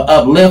nothing but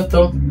uplift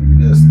him.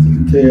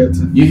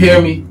 You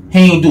hear me? He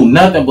ain't do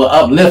nothing but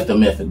uplift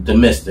him, the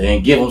mister,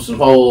 and give him some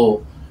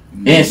whole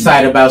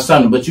insight about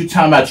something. But you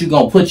talking about you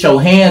gonna put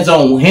your hands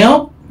on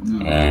him?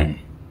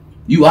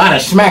 You oughta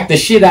smack the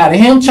shit out of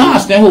him.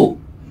 Charleston who?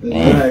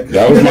 Exactly.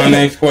 That was my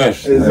next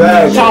question.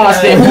 Exactly.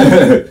 Charleston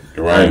who?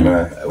 Right,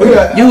 man.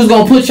 You was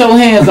gonna put your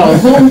hands on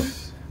who?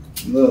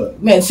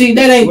 Look, Man, see,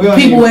 that ain't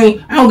people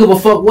ain't. I don't give a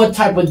fuck what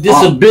type of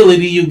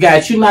disability you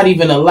got. You're not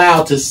even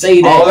allowed to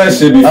say that. All that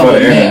shit be for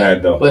the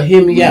internet, though. But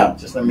hear me out.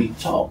 Just let me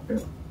talk.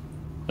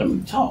 Let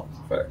me talk.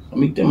 Let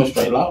me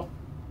demonstrate, law.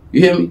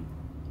 You hear me?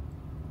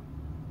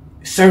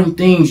 Certain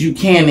things you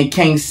can and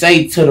can't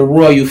say to the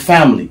royal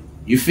family.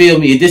 You feel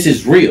me? This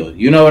is real.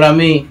 You know what I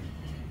mean?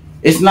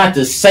 It's not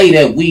to say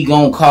that we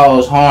gonna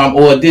cause harm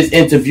or this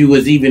interview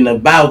is even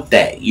about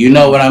that. You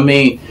know what I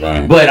mean?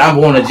 Right. But I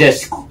want to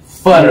just,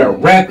 for the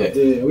record,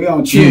 we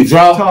don't choose to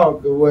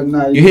talk or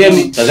whatnot. You hear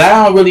me? Because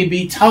I don't really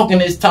be talking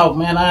this talk,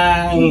 man.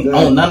 I ain't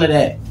on none of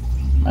that.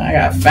 Man, I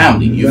got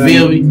family. You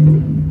feel me?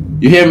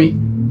 You hear me?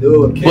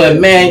 But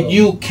man,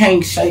 you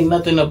can't say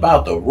nothing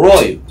about the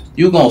royal.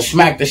 You gonna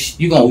smack the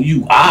you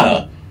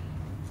oughta.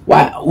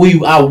 Why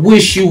I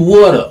wish you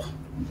woulda.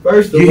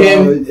 First of all,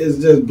 it's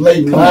just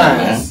blatant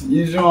lies.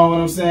 You know what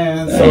I'm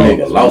saying? So,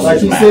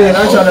 like you said,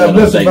 I tried to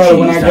uplift the brother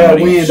when I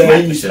got wind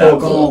that he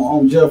spoke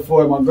on Jeff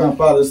Ford, my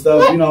grandfather's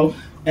stuff, you know,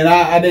 and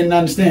I didn't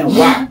understand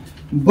why.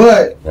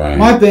 But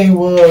my thing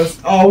was,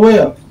 oh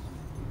well,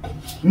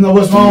 you know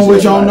what's wrong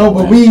with y'all know,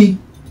 but we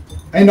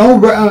ain't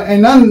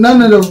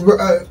none of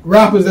the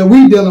rappers that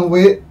we dealing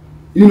with,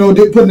 you know,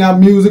 putting out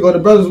music or the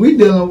brothers we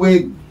dealing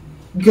with,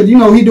 because you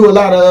know he do a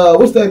lot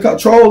of what's that called,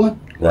 trolling,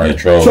 right?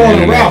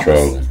 Trolling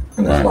rappers.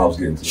 And that's what I was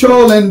getting to.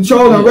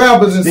 Trolling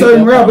rappers and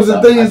certain rappers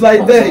and things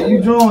like that. You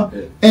join,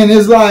 and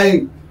it's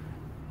like,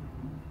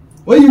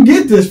 where you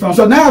get this from?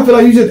 So now I feel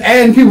like you just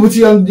adding people to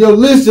your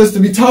list just to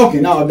be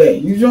talking all day.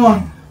 You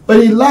join,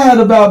 but he lied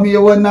about me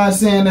or whatnot,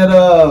 saying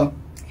that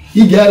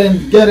he got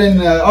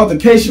in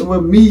altercation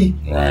with me,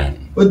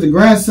 with the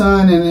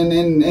grandson,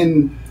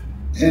 and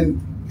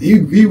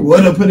he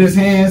would have put his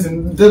hands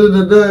and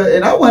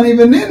and I wasn't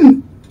even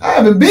in. I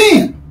haven't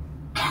been.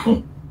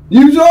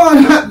 You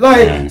join,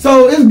 like,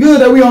 so it's good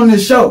that we on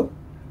this show,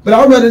 but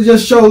I'd rather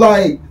just show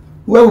like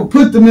whoever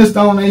put the mist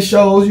on their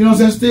shows, you know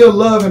what I'm saying, still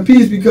love and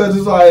peace, because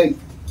it's like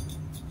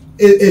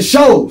it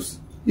shows.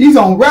 He's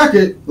on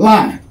record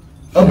lying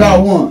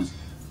about ones.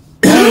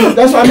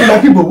 That's why I mean by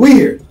people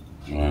weird.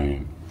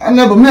 I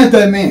never met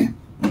that man.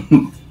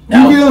 You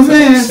know what I'm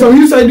saying? So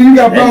you say, do you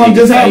got problems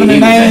just having a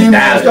name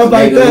and stuff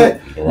like that?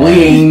 We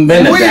ain't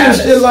been to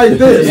Dallas. Shit like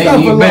this.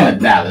 Ain't even been to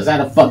Dallas. How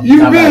the fuck you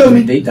feel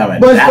me?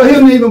 But for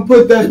him to even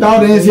put that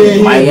thought in his head,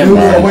 he didn't do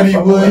or what he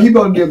would. He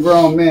supposed to be a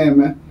grown man,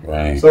 man.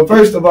 Right. So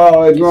first of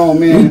all, a grown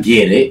man, we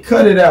get it.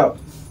 Cut it out.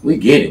 We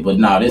get it, but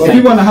no, this. But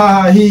you wonder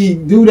how he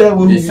do that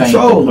when you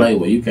troll. Play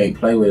with. You can't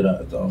play with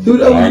us. Though. Do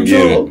that when you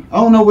troll. I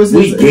don't know what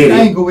his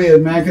angle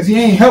is, man, because he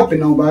ain't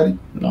helping nobody.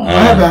 No. I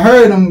haven't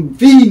heard him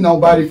feed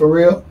nobody for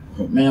real.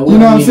 Man, we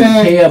don't even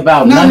care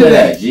about none of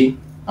that, G.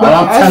 All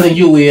I'm telling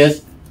you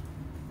is,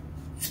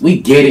 we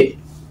get it.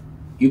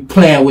 You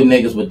playing with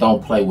niggas, but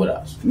don't play with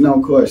us. No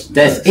question.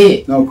 That's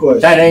it. No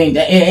question.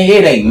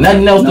 It ain't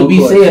nothing else to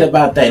be said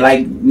about that.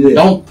 Like,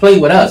 don't play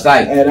with us.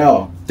 Like, at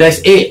all.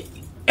 That's it.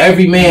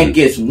 Every man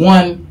gets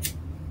one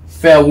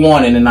fair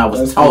warning, and I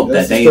was taught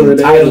that they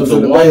entitled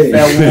to one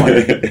fair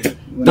warning.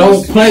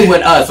 Don't play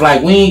with us.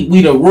 Like,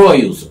 we the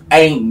Royals.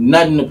 Ain't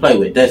nothing to play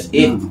with. That's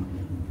it.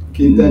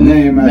 Keep that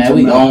name out. Man,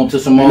 we go on to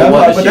some more.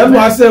 But that's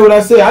why I said what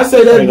I said. I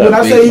say that when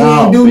I say he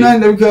ain't do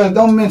nothing, because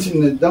don't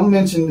mention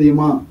the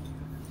amount.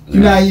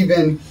 You're not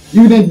even.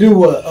 You didn't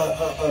do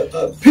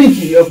a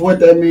pinky of what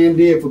that man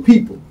did for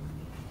people.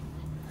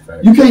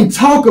 You can't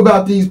talk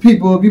about these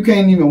people if you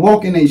can't even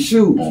walk in their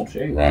shoes.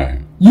 Right.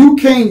 You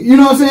can't. You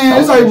know what I'm saying?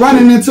 It's like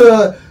running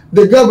into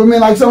the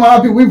government. Like some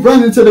other people, we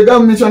run into the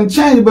government trying to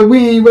change it, but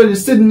we ain't ready to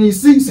sit in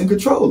these seats and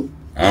control it.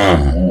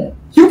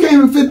 You can't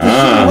even fit this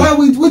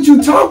shit. What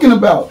you talking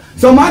about?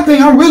 So my thing,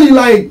 I'm really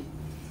like,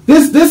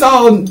 this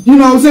all, you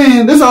know what I'm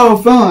saying? This all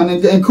fun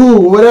and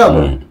cool,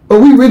 whatever. But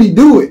we really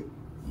do it.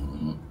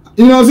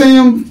 You know what I'm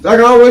saying?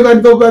 Like I always like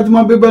to go back to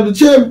my big brother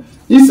Chip.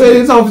 He said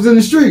his office in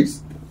the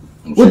streets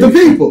with the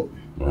people.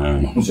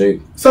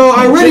 So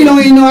I really don't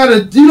even know how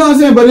to, you know what I'm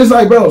saying? But it's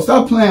like, bro,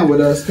 stop playing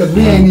with us, because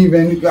we ain't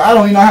even, I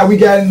don't even know how we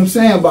got in the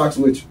sandbox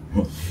with you.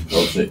 I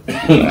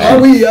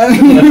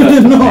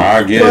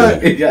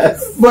get it.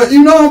 But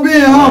you know I'm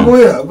being humble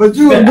here. But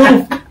you a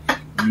goof.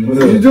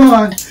 You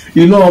join.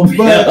 You know I'm being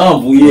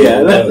humble,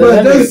 yeah.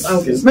 But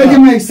this, make it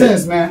make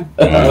sense, man.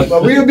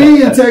 But we'll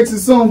be in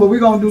Texas soon, but we're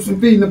going to do some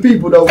feeding the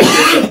people, though.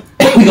 We're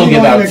going to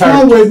give out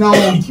turkey. We're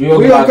going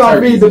to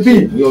come feed the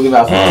people. We're going to give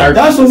out some turkey.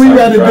 That's what we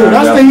got to do.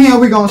 That's the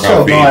hand we're going to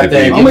show. I'm going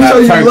to show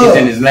you love.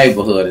 In his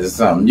neighborhood or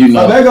something, you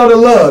know. That go to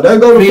love. That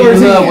go to feed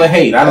first the love hand. With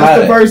hate.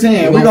 That's the first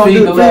hand. We're going to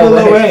do feed the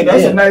love with hate.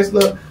 That's a nice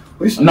look.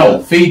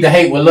 No, feed the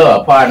hate with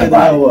love. Pardon in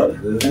that water.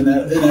 In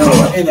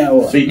that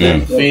water.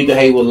 Feed the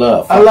hate with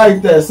love. I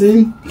like that.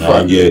 See?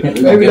 I get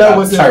it. Maybe that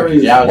was the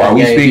reason. While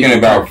we speaking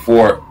about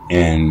Fort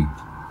and,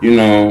 you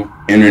know,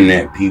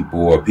 internet people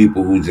or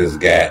people who just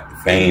got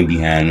fame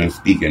behind them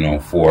speaking on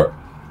Fort,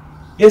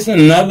 It's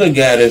another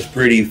guy that's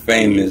pretty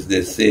famous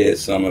that said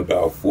something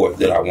about Fort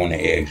that I want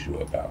to ask you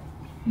about.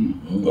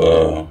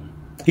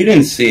 He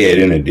didn't say it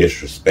in a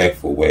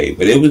disrespectful way,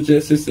 but it was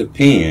just his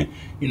opinion.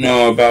 You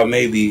know, about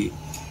maybe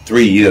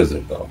 3 years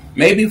ago,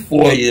 maybe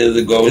 4 years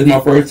ago. It's my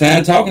first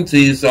time talking to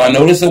you, so I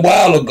know this a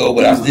while ago,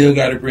 but I still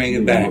got to bring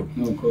it back.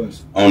 No, of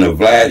course. On a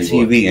Vlad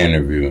TV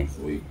interview,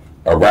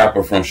 a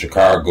rapper from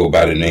Chicago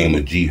by the name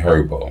of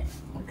GHerbo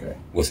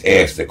was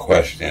asked a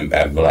question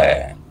by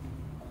Vlad.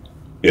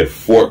 If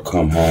Fort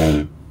come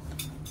home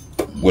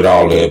with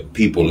all the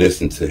people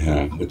listen to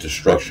him, would the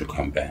structure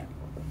come back?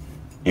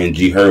 And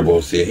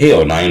GHerbo said,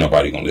 hell no, ain't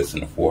nobody gonna listen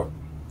to Fort.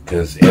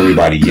 Because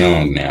everybody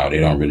young now, they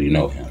don't really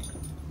know him.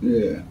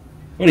 Yeah.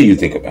 What do you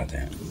think about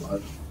that?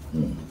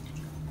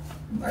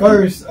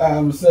 First, I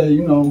would say,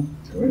 you know,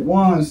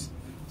 ones,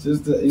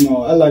 just, you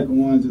know, I like the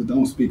ones just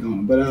don't speak on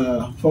them.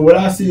 But from what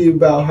I see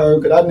about her,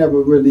 because I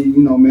never really,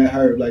 you know, met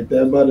her like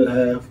that, Butta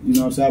have, you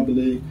know what I'm saying, I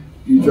believe.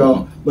 You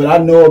draw, but I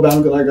know about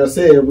him, like I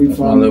said, we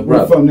from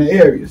the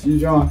areas. You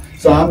draw,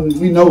 so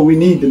we know what we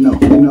need to know.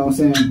 You know what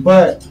I'm saying?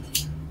 But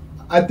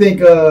I think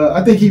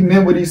he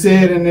meant what he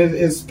said, and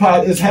it's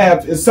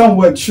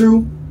somewhat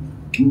true.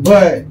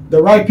 But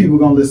the right people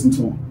gonna listen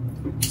to him.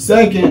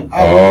 Second,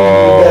 I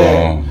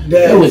believe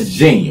that it was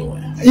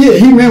genuine. Yeah,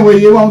 he meant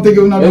what you won't think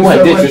it was no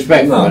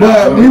disrespectful.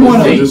 But we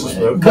want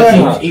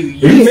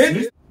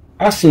to.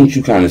 I seen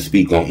you kind of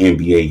speak on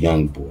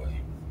NbaYoungboy.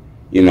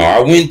 You know, I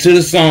went to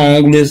the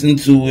song, listened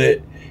to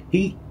it.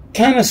 He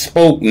kind of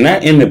spoke,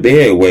 not in the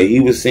bad way. He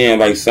was saying,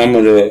 like, some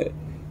of the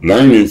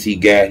learnings he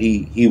got,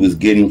 he was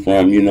getting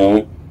from, you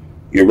know,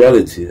 your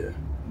relative.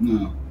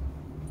 No.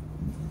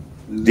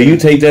 Do you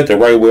take that the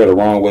right way or the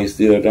wrong way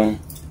still, though?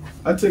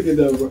 I took it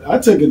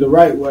the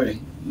right way.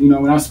 You know,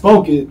 when I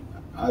spoke it,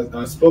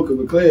 I spoke it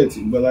with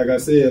clarity. But like I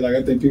said, like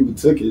I think people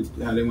took it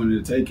how they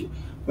wanted to take it.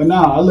 But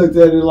now I looked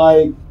at it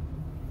like,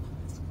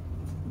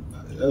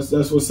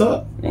 that's what's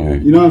up.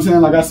 Right. You know what I'm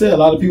saying? Like I said, a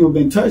lot of people have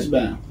been touched by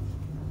him.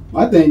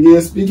 My thing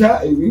is, speak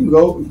high.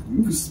 You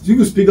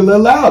can speak a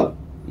little louder.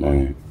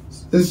 Right.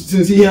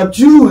 Since he helped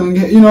you, and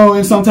you know,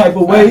 in some type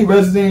of way,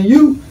 rather than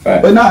you.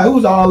 Right. But nah, it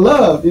was all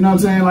love. You know what I'm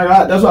saying?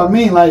 Like that's what I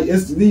mean. Like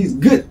it's these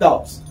good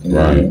thoughts.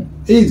 Right.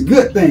 These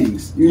good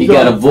things. He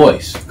got a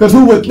voice. Because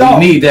who would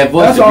thought? You need that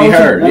voice to be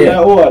heard.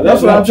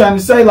 That's what I'm trying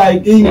to say.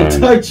 Like he would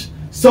touch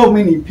so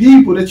many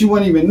people that you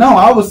wouldn't even know.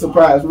 I was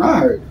surprised when I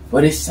heard.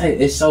 But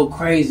it's so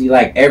crazy.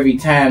 Like every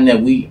time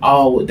that we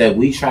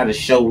try to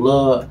show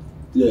love,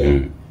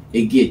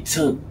 it get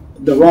took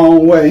the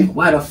wrong way.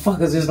 Why the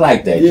fuck is this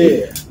like that?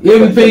 Yeah, you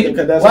ever think?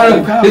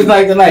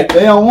 It's like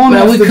they don't want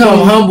us to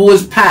come humble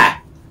as pie.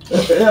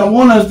 They don't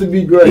want us to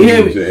be great.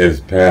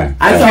 It's pie.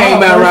 I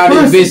came out around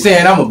this bitch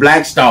saying I'm a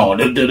black stone.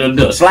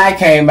 Sly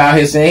came out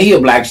here saying he a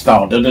black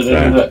stone.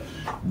 They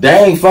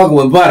ain't fucking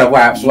with Butta.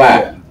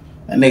 Why?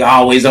 That nigga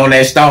always on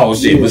that stone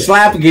shit. But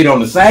Sly get on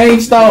the same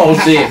stone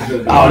shit.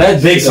 Oh,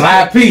 that's big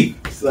Sly P.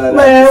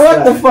 Man,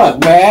 what the fuck,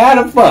 man? How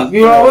the fuck?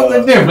 You know, what's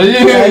the difference?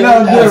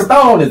 A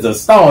stone is a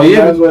stone.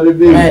 Yeah, that's what it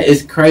be. Man,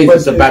 it's crazy.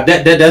 It's about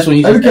that. That's when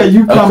you just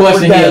a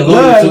question he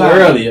alluded to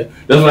earlier.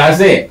 That's what I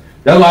said.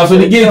 That's what I was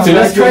going to get into.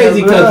 That's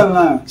crazy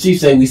because she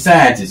said we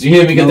scientists. You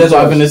hear me? Because that's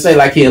what I'm going to say.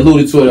 Like he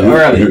alluded to it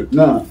earlier.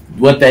 No.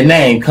 What that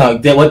name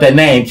carried.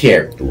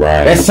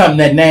 Right. That's something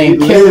that name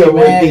carried,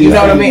 man. You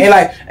know what I mean?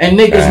 And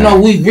niggas know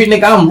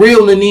nigga, I'm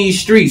real in these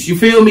streets. You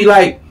feel me?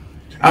 Like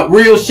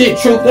real shit,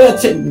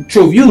 truth.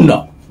 You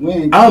know.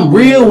 I'm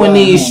real in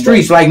these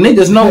streets. Like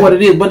niggas know what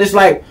it is, but it's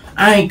like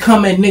I ain't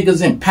coming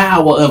niggas in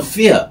power and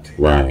fear.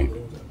 Right.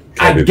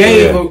 I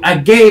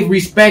gave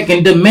respect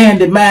and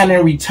demanded mine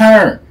in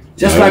return.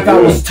 Just like I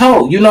was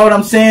told. You know what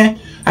I'm saying?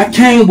 I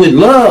came with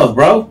love,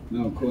 bro.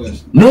 No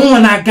question.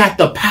 Knowing I got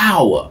the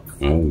power.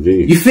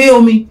 You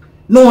feel me?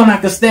 Knowing I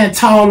can stand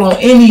tall on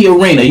any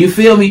arena. You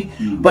feel me?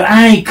 But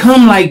I ain't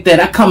come like that.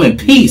 I come in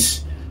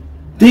peace.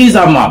 These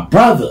are my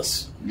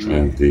brothers.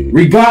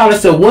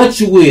 Regardless of what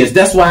you is.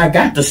 That's why I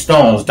got the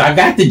Stones. I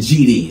got the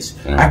GDs.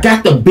 I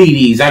got the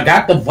BDs. I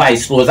got the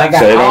Vice Lords. I got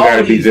so it don't all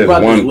gotta be just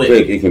one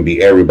clique. It can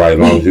be everybody as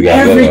long as you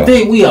got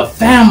everything. We a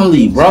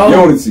family, bro.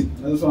 Unity.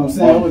 That's what I'm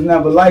saying. It was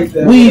never like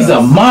that. We's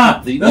a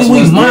mafia.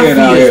 We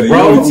mafias,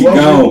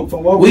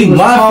 bro. We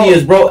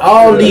mafias, bro.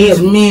 All these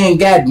men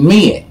got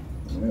men.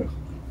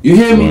 You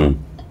hear me?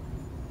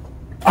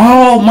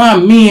 All my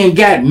men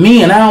got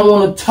men. I don't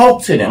want to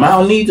talk to them. I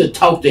don't need to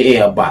talk to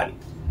everybody.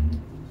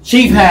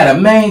 Chief had a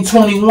main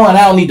 21.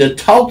 I don't need to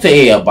talk to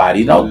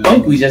everybody. Don't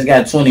think we just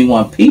got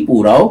 21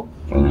 people, though.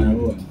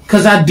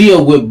 Because I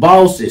deal with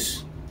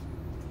bosses.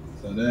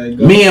 So there you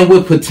go. Men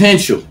with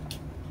potential.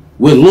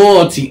 With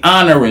loyalty,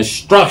 honor, and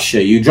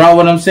structure. You draw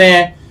what I'm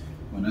saying?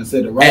 When I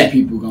said the right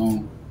people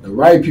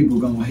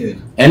gonna hit.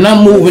 And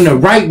I'm moving the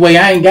right way.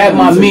 I ain't got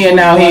my men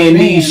out here in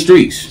these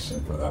streets.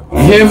 You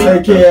hear me?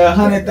 Take care of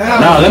 100,000.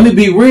 Now, let me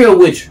be real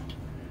with you.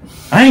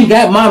 I ain't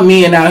got my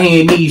men out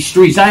here in these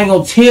streets. I ain't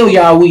gonna tell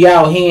y'all we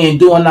out here and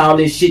doing all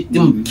this shit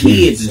them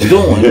kids is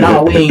doing.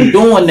 No, we ain't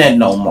doing that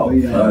no more.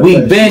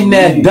 We been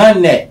there,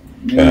 done that.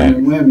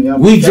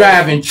 We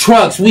driving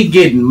trucks. We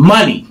getting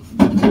money.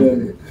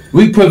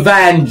 We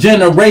providing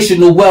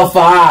generational wealth for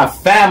our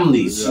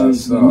families.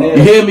 Yes, you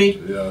hear me?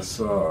 Yes,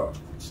 sir.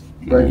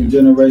 Breaking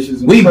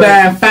generations. We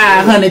buying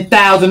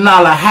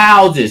 $500,000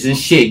 houses and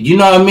shit. You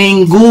know what I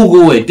mean?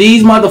 Google it.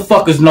 These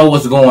motherfuckers know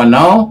what's going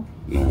on,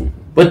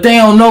 but they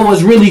don't know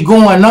what's really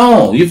going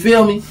on. You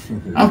feel me?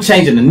 I'm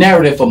changing the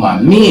narrative for my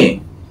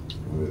men,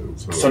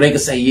 so they can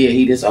say, yeah,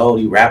 he this old,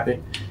 he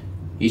rapping,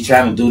 he's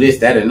trying to do this,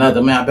 that, and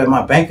another. Man, I bet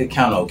my bank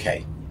account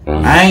okay.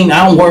 I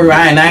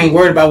ain't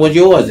worried about what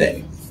yours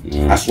at.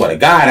 I swear to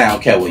God, I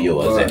don't care what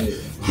yours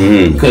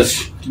at.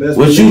 Cause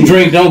what you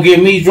drink don't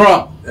get me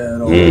drunk.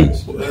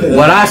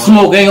 What I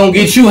smoke ain't gonna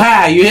get you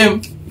high. You hear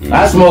me?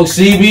 I smoke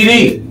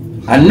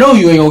CBD. I know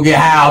you ain't gonna get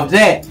high off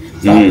that.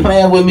 Stop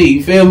playing with me.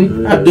 You feel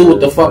me? I do what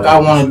the fuck I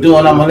want to do,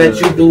 and I'm gonna let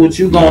you do what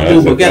you gonna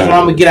do. But guess what?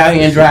 I'm gonna get out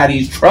here and drive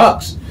these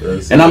trucks,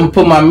 and I'm gonna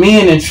put my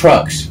men in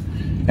trucks,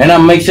 and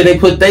I'm gonna make sure they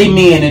put they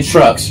men in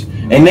trucks.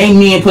 And they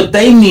men put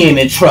they men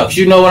in trucks.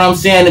 You know what I'm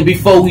saying? And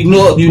before we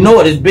know it, you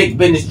know it, this big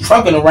business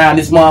trucking around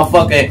this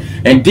motherfucker.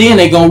 And then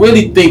they gonna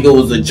really think it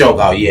was a joke.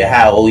 Oh yeah,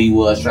 how old he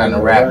was trying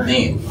to rap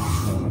then.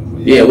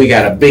 Yeah, we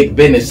got a big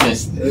business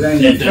since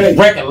the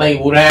record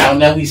label down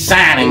there. We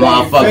signing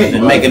motherfuckers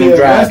and making them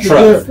drive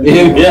trucks. This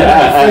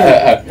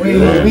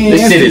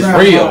shit is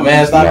real,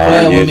 man. Stop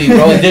playing with me,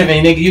 bro. It's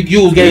different, nigga.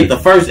 You gave the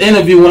first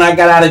interview when I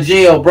got out of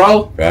jail,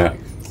 bro. Right.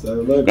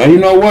 Now you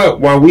know what?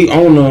 While we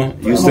on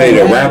you say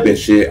the rapping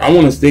shit, I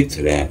want to stick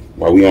to that.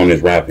 While we on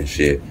this rapping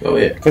shit, go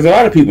ahead. Because a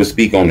lot of people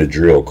speak on the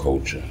drill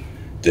culture,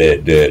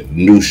 the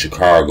new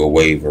Chicago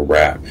wave of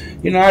rap.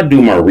 You know, I do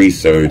my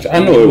research. I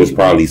know it was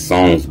probably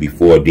songs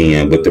before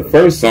then, but the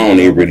first song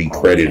they really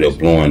credited of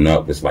blowing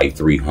up was like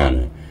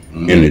 300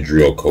 in the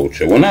drill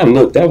culture. When I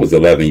looked, that was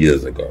 11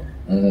 years ago.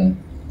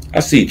 I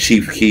see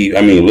Chief Keef.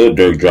 I mean, Lil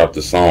Durk dropped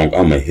the song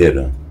 "I'm a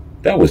Hitter."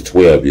 That was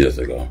 12 years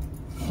ago.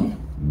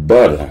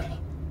 Butta.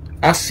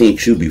 I seen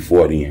you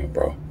before then,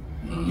 bro.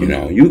 You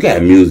know, you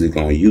got music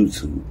on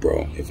YouTube,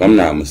 bro. If I'm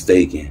not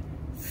mistaken,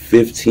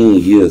 15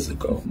 years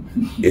ago,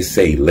 it's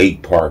a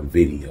Lake Park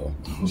video.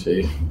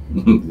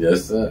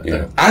 Yes, sir.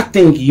 Yeah. I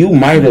think you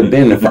might have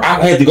been the first.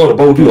 I had to go to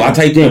Bo Deal. I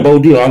typed in Bo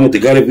Deal. I went to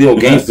Gutterville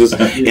Gangsters,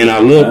 and I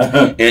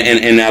looked,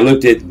 and I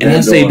looked at, and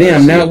I say,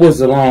 damn, that was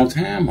a long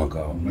time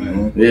ago,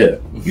 man. Yeah.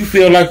 You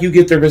feel like you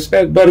get the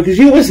respect, buddy, because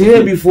you was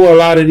here before a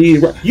lot of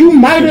these. You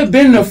might have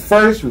been the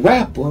first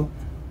rapper.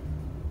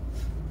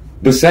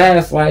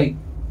 Besides, like,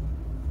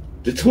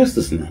 the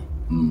Twisters now.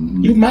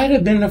 You might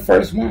have been the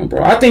first one,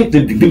 bro. I think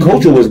the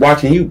culture was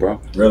watching you, bro.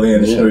 Really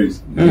in the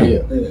streets. Yeah,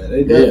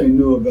 they definitely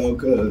knew about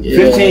Cuz.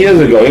 15 years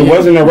ago. It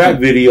wasn't a rap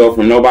video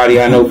from nobody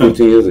I know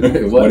 15 years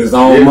ago. With his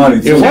own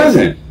money, too. It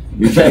wasn't.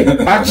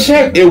 I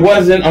checked. It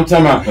wasn't. I'm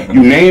talking about,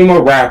 you name a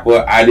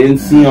rapper, I didn't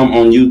see him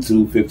on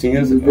YouTube 15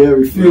 years ago.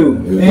 Very few.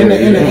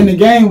 And the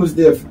game was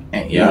different.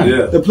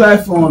 Yeah. The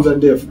platforms are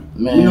different.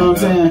 Man, you know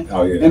what I'm saying?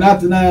 Oh, yeah. And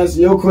after that,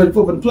 your credit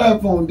for the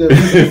platform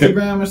different.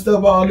 Instagram and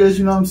stuff, all this,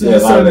 you know what I'm saying? Yeah,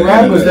 certain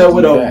rappers that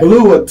would have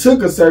blew or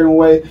took a certain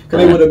way, because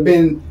they would have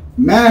been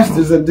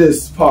masters of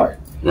this part.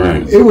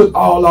 Right. It was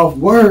all off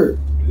word,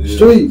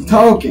 street,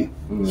 talking.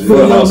 Put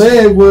your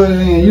leg wood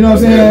in, you know what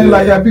I'm saying?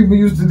 Like how people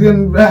used to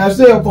didn't have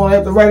cell phone,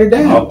 have to write it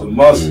down. Off the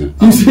muscle.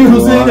 You see what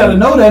I'm saying? You gotta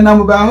know that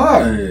number by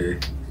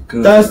heart.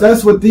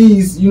 That's what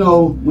these, you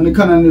know, when it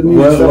comes to the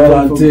music. What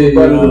I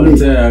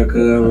tell you,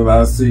 cuz when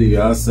I see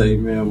you, I say,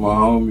 man, my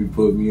homie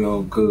put me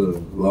on cuz a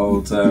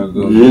long time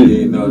ago. He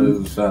didn't know this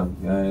was family.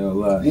 I ain't gonna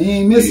lie. He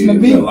ain't missing the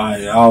beat.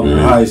 Like, I was in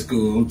high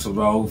school, I'm talking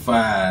about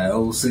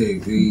 05,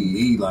 06.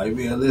 He like,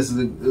 man,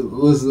 listen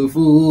to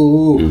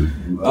fool.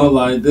 I'm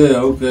like, damn,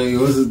 okay,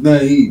 what's his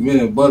name? He,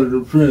 man, Butta the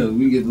Prince.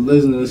 We get to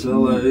listen to this shit.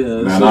 I'm like,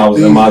 yeah. Man, I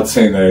was in my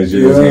teenage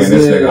years hearing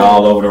this nigga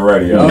all over the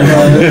radio.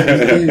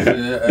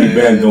 He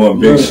been doing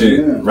big shit.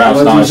 Rap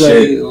star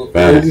shit.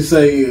 What you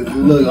say?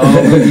 Look,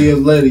 all the years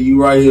later, you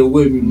right here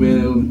with me,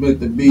 man. It was meant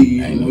to be.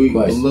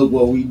 Look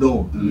what we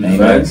doing. Ain't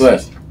no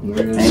question.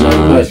 Ain't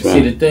no question.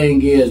 See, the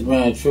thing is,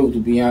 man, truth, to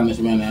be honest,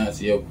 man, to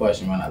answer your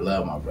question, man, I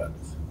love my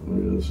brothers.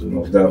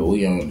 But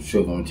we on the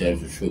truth, I'm telling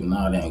you the truth.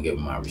 No, they don't give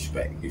me my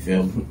respect. You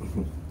feel me?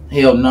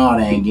 Hell no,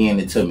 they ain't getting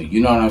it to me.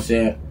 You know what I'm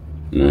saying?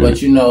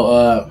 But you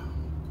know,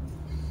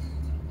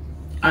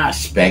 I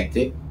expect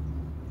it.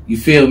 You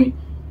feel me?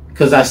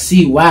 Because I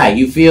see why.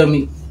 You feel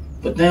me?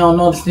 But they don't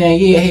understand.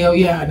 Yeah, hell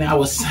yeah. And I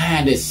was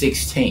signed at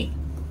 16.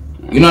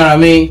 You know what I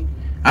mean?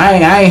 I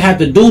ain't have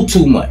to do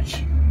too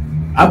much.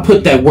 I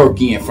put that work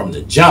in from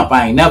the jump.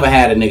 I ain't never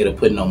had a nigga to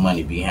put no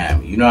money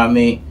behind me. You know what I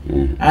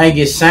mean? I ain't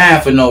get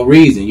signed for no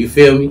reason. You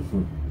feel me?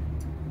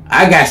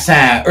 I got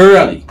signed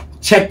early.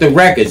 Check the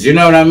records. You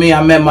know what I mean?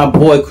 I met my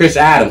boy Chris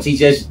Adams. He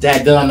just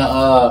had done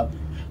the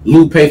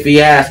Lupe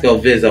Fiasco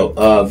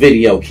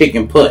video, Kick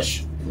and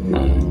Push.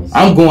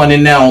 I'm going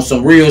in there on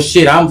some real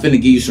shit. I'm finna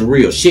give you some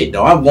real shit,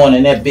 though. I'm going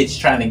in that bitch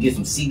trying to get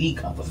some CD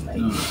covers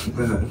made.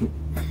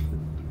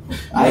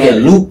 I had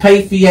Lupe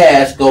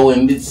Fiasco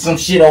and some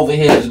shit over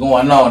here that's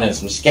going on and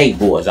some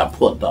skateboards I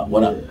put up.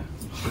 What up?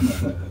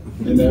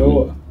 In that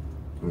order.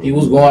 He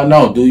was going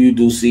on. Do you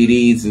do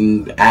CDs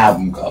and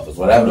album covers,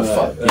 whatever the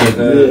fuck?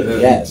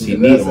 Yes, he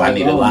need them. I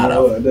need a lot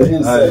of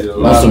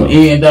them. On some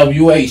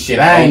NWA shit.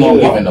 I ain't even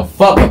giving a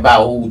fuck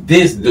about who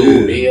this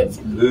dude is.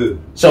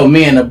 So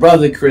me and the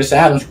brother Chris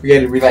Adams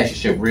created a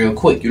relationship real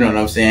quick. You know what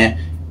I'm saying?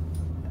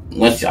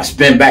 Once I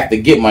spent back to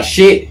get my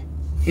shit,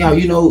 yo,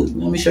 you know,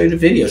 let me show you the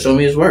video. Show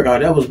me his work. Oh,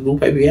 that was Blue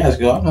Paper years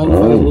ago. I don't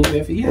know who Blue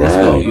Paper years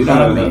ago. You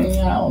know what I mean?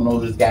 I don't know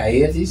who this guy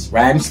is. He's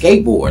riding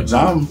skateboards.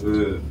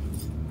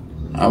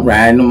 I'm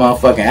riding the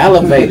motherfucking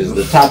elevators,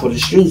 the top of the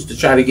chutes to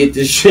try to get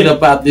this shit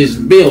up out this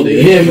building.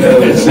 You hear me?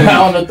 I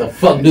don't know what the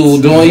fuck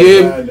dude doing. You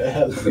hear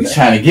me? He's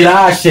trying to get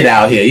our shit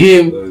out here. You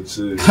hear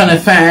me? Kind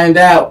of find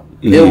out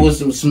there was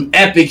some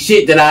epic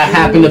shit that I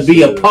happened to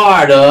be a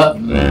part of.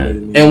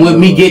 And with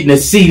me getting the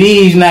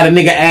CDs, now the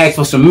nigga asked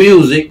for some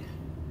music.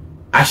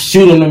 I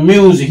shoot him the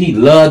music. He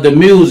loved the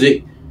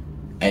music.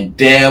 And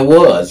there it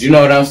was. You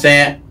know what I'm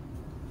saying?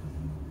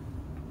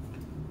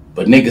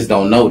 But niggas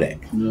don't know that.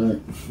 Right.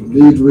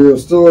 These real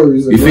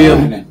stories. You feel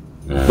me?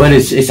 But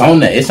it's on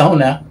there. It's on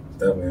there.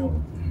 Definitely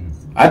on.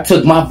 I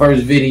took my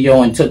first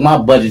video and took my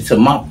budget to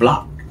my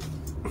block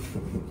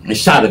and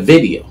shot a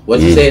video.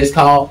 What you say it's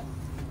called?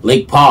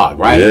 Lake Park,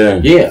 right?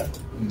 Yeah.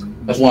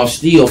 That's where I'm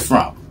still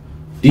from.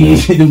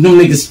 These them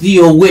niggas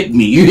still with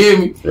me. You hear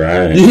me?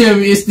 Right. You hear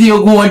me? It's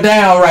still going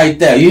down right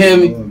there. You hear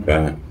me?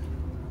 Right.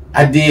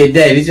 I did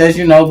that. It's just,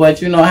 you know,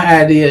 but you know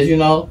how it is, you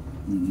know.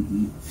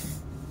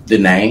 The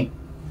name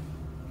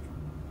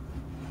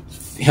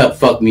helped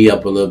fuck me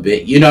up a little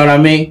bit. You know what I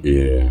mean?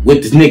 Yeah.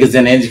 With the niggas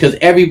in the industry, because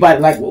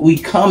everybody like we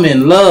come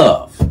in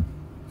love.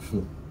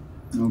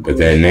 But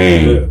that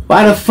name.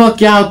 Why the fuck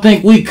y'all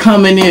think we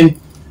coming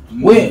in?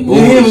 You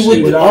hear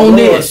me with on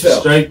this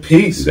straight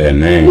peace. That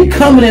name. We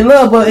coming in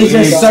love, but it's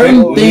just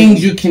certain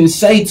things you can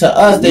say to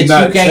us that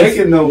you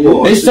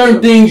can't. There's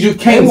certain things you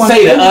can't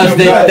say to us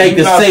that they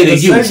can say to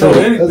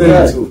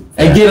you.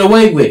 And get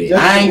away with it.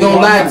 I ain't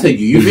gonna lie to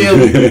you. You feel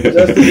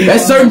me?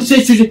 That's certain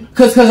shit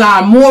because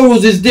our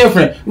morals is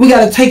different. We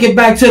gotta take it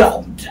back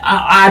to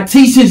our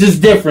teachings is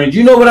different.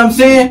 You know what I'm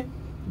saying?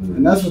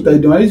 And that's what they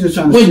doing. They just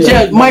trying to.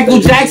 When Michael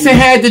Jackson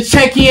had to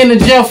check in to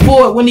Jeff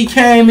Ford when he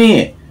came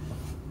in.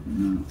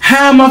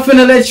 How am I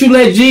finna let you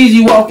let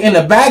Jeezy walk in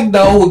the back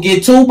door and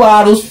get 2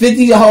 bottles,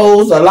 50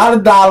 hoes, a lot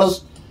of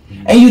dollars,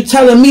 and you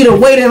telling me to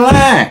wait in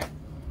line?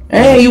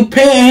 And you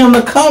paying him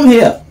to come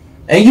here,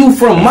 and you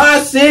from my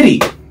city.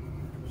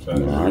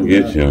 I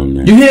get you on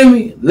that. You hear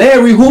me?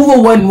 Larry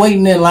Hoover wasn't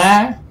waiting in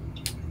line.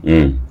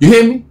 You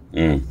hear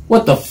me?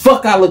 What the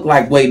fuck I look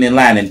like waiting in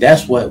line? And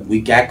that's what we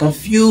got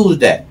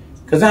confused at.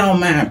 Because I don't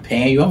mind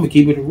paying you. I'm going to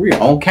keep it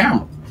real on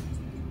camera.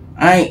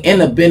 I ain't in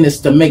the business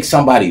to make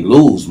somebody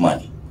lose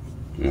money.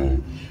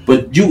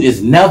 But you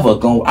is never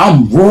going.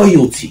 I'm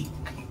royalty.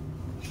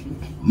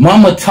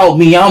 Mama told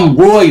me I'm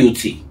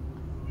royalty.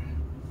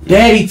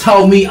 Daddy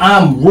told me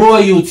I'm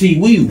royalty.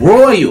 We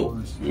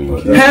royal.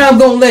 How I'm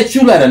gonna let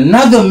you let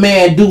another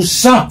man do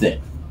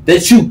something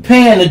that you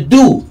paying to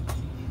do,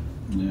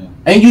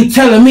 and you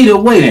telling me to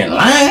wait in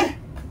line?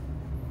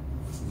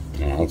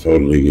 I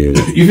totally get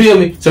it. You feel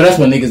me? So that's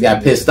when niggas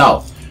got pissed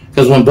off.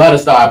 Because when Butta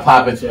started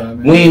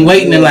popping, we ain't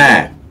waiting in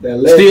line.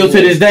 Still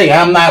to this day,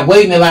 I'm not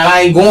waiting in line.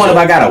 I ain't going if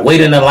I gotta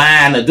wait in the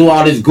line to do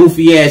all this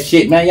goofy ass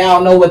shit, man.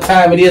 Y'all know what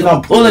time it is.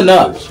 I'm pulling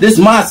up. This is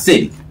my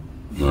city.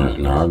 Right,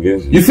 no, I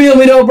guess you feel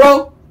me though,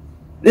 bro?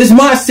 This is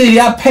my city.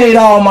 I paid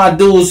all my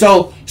dues.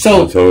 So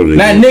totally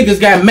now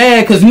niggas got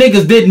mad because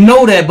niggas didn't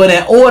know that. But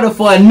in order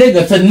for a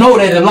nigga to know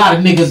that, a lot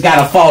of niggas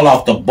gotta fall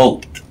off the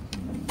boat.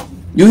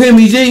 You hear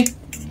me, G?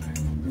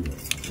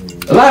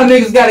 A lot of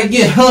niggas gotta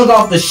get hung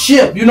off the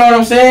ship. You know what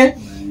I'm saying?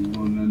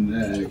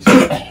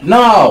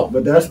 No,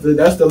 but that's the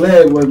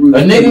leg work.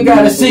 A nigga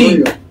gotta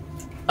see.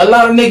 A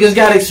lot of niggas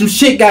gotta some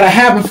shit gotta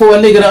happen for a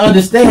nigga to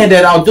understand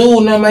that our dude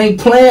and them ain't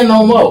playing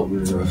no more.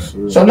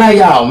 So now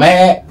y'all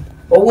mad,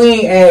 but we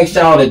ain't asked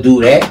y'all to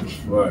do that.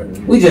 Right.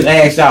 We just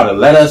asked y'all to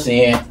let us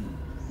in,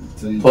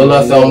 pull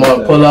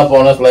up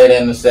on us later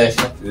in the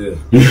session.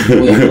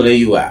 We'll clear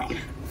you out.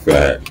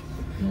 Fact.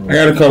 I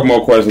got a couple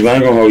more questions. I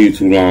ain't gonna hold you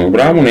too long, but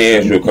I want to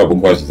ask you a couple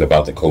questions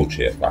about the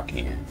culture if I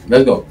can.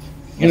 Let's go.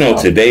 You know,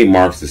 today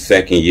marks the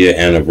 2nd year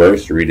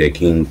anniversary that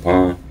King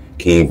Von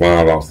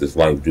lost his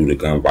life due to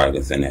gun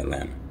violence in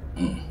Atlanta.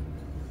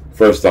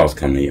 First thoughts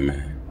come to your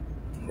mind.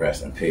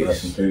 Rest in peace.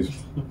 Rest in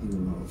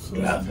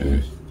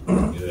peace.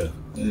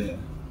 Yeah.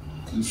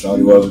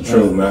 He wasn't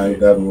true, man. He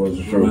definitely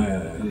wasn't true.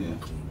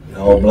 The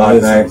whole block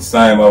ain't the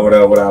same over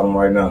there without him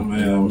right now.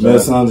 Man,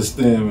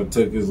 misunderstanding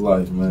took his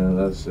life, man.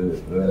 That's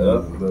it.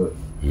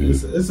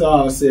 It's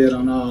all said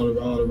on all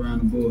around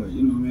the board.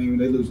 You know what I mean?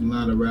 They losing a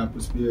lot of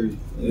rappers, period.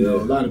 You know, a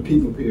lot of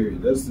people,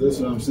 period. That's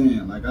what I'm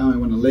saying. Like, I don't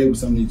want to label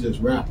somebody just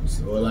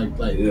rappers or like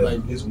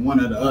it's one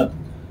or the other.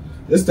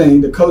 This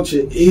thing, the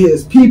culture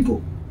is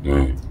people.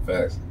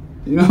 Facts.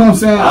 You know what I'm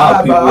saying?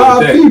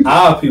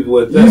 Our people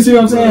with that. You see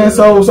what I'm saying?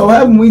 So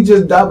haven't we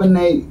just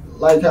dominate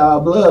like how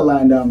our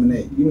bloodline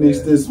dominate? You mix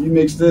this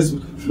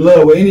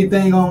blood with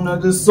anything on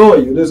this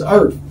soil, this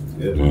earth.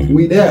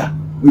 We there.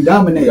 We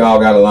dominate. We all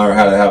got to learn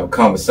how to have a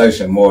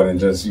conversation more than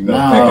just, thinking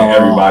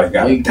everybody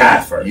got to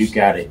die first. You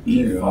got to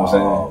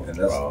evolve. You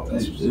know what I'm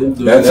saying?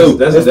 That's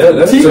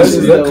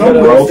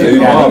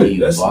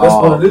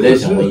what it is.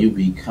 Listen, when you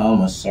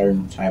become a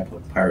certain type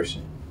of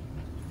person,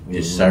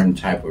 there's certain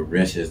type of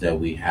risks that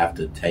we have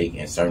to take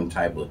and certain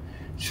type of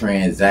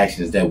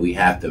transactions that we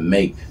have to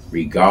make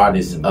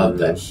regardless of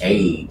the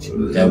age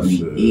that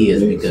we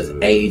is, because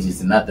age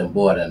is nothing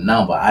but a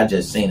number. I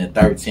just seen a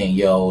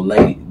 13-year-old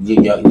lady,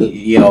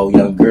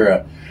 young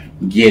girl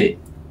get it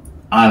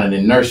honored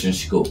in nursing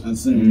school.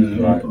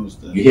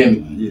 You hear me?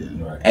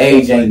 Yeah.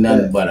 Age ain't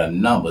nothing but a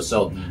number.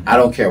 So I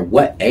don't care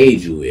what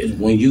age you is.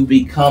 When you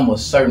become a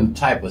certain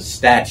type of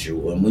stature,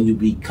 and when you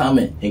become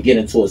it and get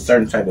into a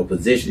certain type of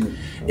position,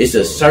 it's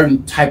a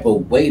certain type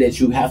of way that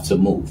you have to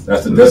move.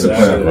 That's the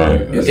discipline,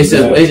 right?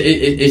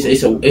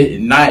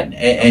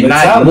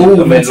 Not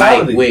moving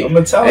like with,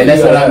 and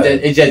that's what I'm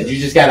just. It's just you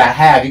just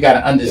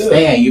gotta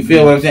understand. You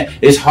feel what I'm saying?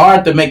 It's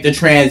hard to make the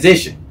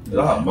transition.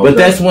 But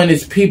that's when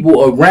it's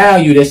people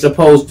around you that's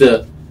supposed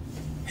to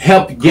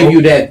help give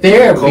you that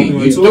therapy.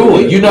 You do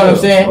it. You know what I'm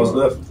saying?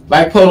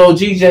 Like Polo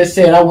G just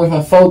said, I went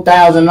from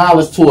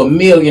 $4,000 to $1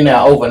 million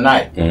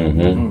overnight.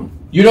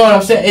 You know what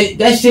I'm saying?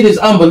 That shit is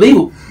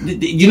unbelievable.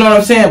 You know what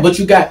I'm saying? But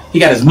he got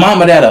his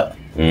mama that up.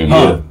 We ain't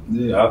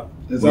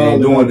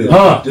doing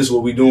this. This is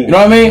what we doing. You know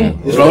what I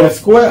mean? It's on the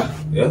square.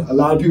 Yeah. A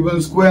lot of people in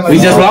the square. We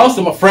just lost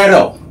him,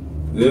 Fredo.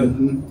 Yeah.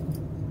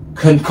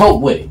 Couldn't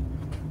cope with it.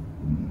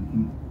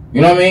 You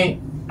know what I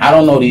mean? I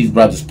don't know these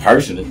brothers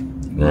personally,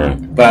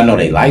 but I know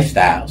their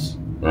lifestyles.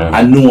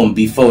 I knew them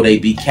before they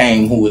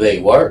became who they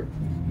were.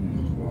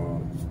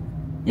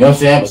 You know what I'm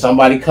saying? But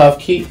somebody cuffed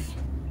Keith.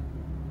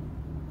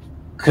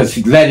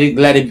 Because let it.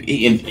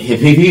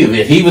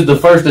 If he was the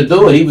first to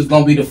do it, he was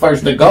going to be the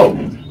first to go.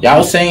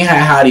 Y'all seen how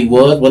hot he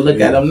was, but look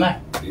at him now.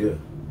 Yeah.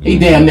 He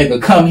damn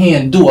nigga come here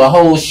and do a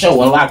whole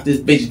show and lock this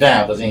bitch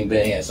down because he ain't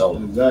been here so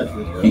long.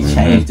 Exactly. He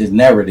changed his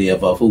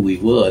narrative of who he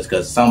was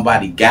because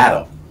somebody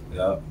got him.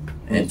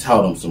 And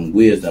taught him some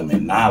wisdom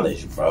and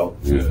knowledge, bro.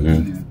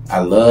 I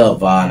love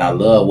Von. I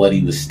love what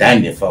he was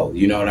standing for.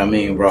 You know what I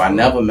mean, bro? I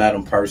never met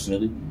him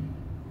personally,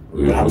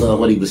 but I love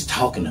what he was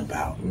talking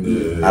about.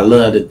 I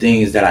love the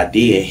things that I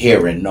did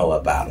hear and know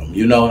about him.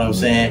 You know what I'm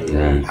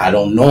saying? I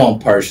don't know him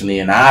personally,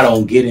 and I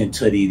don't get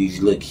into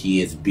these little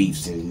kids'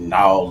 beefs and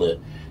all the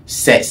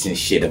sets and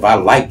shit. If I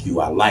like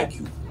you, I like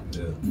you.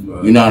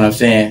 You know what I'm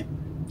saying?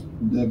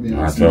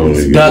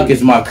 Duck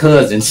is my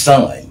cousin's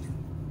son.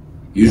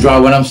 You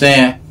draw what I'm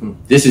saying?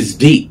 This is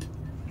deep.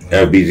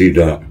 FBG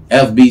Duck.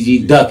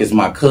 FBG Duck is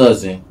my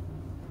cousin,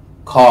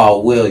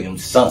 Carl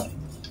Williams' son.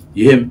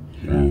 You hear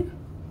me?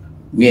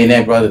 Me and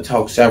that brother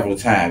talked several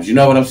times. You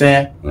know what I'm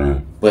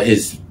saying? But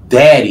his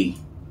daddy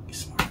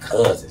is my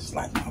cousin. It's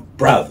like my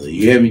brother.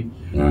 You hear me?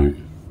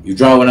 You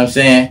draw what I'm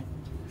saying?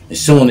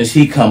 As soon as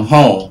he come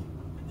home,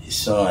 his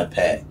son,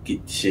 Pat,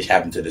 shit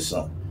happened to the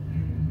son.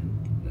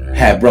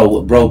 Had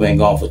bro been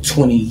gone for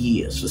 20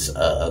 years for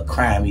a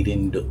crime he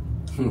didn't do.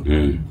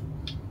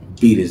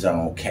 Beat his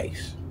own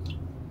case.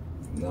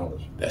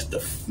 That's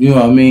you know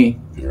what I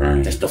mean?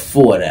 That's the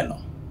Ford in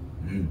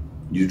him.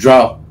 You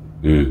draw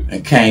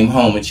and came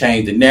home and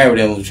changed the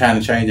narrative. I was trying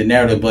to change the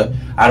narrative, but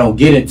I don't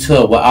get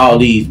into it with all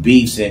these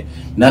beefs and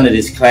none of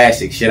this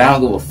classic shit. I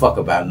don't give a fuck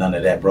about none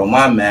of that, bro.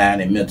 My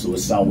mind and mental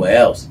is somewhere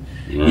else.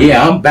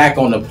 Yeah, I'm back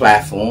on the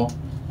platform.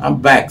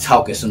 I'm back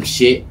talking some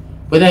shit,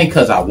 but it ain't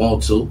because I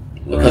want to,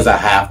 because I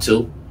have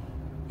to.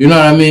 You know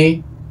what I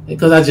mean?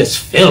 Because I just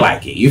feel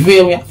like it. You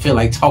feel me? I feel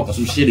like talking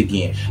some shit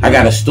again. I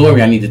got a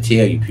story I need to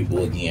tell you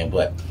people again,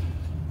 but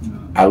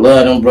I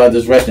love them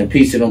brothers. Rest in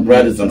peace to them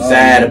brothers. I'm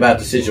sad about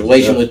the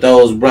situation with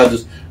those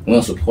brothers. We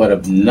don't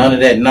support none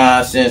of that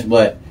nonsense,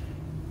 but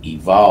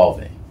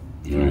evolving.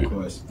 Of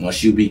course.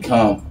 Once you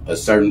become a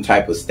certain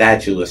type of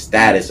stature or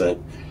status or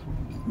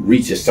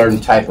reach a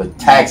certain type of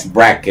tax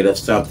bracket of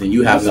something,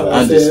 you have to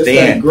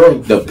understand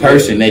the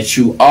person that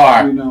you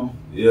are. You know.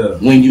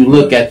 When you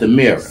look at the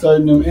mirror.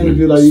 Certain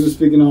interview like you were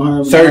speaking on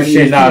her. Certain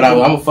shit, I'm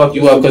gonna fuck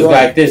you up because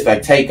like this,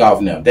 like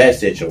Takeoff now, that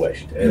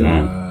situation.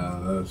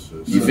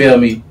 You feel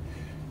me?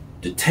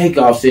 The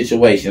Takeoff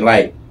situation,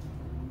 like,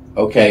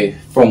 okay,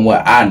 from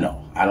what I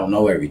know, I don't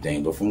know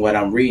everything, but from what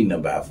I'm reading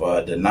about,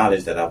 for the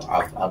knowledge that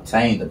I've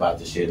obtained about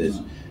the shit is,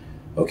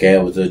 okay,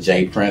 it was a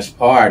J Prince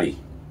party.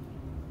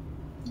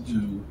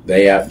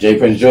 They have J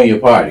Prince Jr.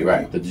 party,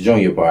 right? The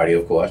Junior party,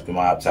 of course, the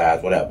mob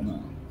ties, whatever.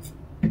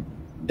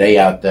 They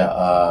out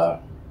there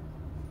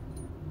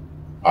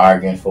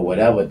arguing for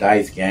whatever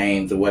dice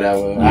games or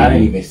whatever. I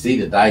didn't even see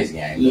the dice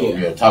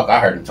game. I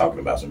heard him talking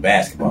about some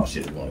basketball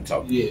shit.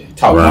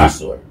 Talk my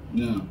story.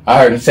 I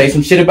heard him say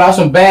some shit about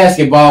some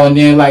basketball, and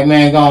then like,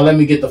 man, go on, let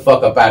me get the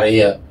fuck up out of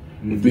here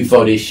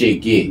before this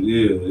shit get.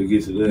 It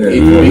gets to that.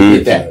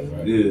 It get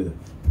that.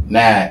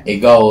 Now it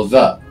goes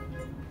up.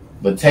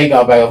 But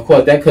Takeoff back, of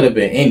course, that could have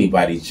been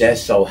anybody.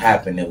 Just so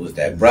happened it was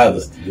that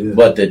brother.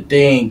 But the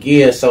thing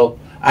is, so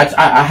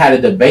I had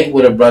a debate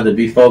with a brother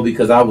before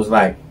because I was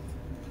like,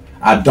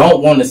 I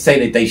don't want to say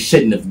that they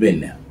shouldn't have been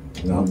there.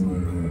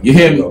 You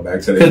hear me?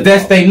 Because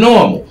that's they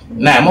normal.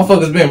 Now,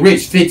 motherfuckers been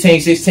rich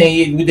 15, 16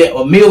 years. We did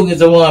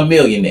millions of one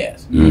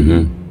millionaires.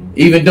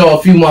 Even though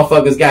a few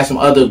motherfuckers got some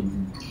other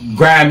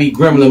grimy,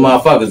 gremlin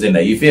motherfuckers in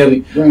there. You feel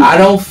me? I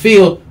don't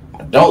feel,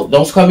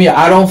 don't come here.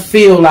 I don't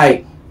feel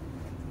like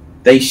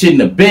they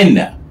shouldn't have been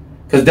there.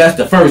 Because that's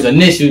the first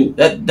initial,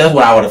 that's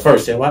what I would have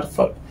first said. What the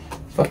fuck?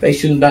 Fuck they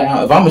shooting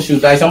dice. If I'm gonna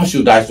shoot dice, I'm gonna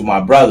shoot dice with my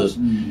brothers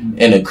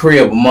in the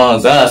crib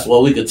amongst us.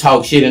 Well, we could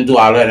talk shit and do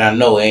all that. I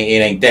know it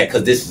ain't that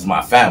because this is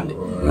my family.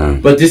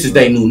 But this is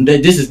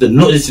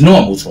it's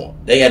normal to them.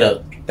 They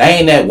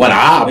ain't at one of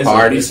our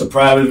parties. It's a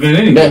private event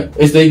anyway.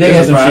 They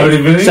got some private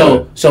event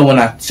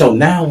anyway. So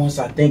now once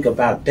I think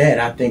about that,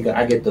 I think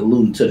I get to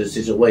allude to the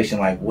situation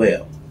like,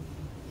 well,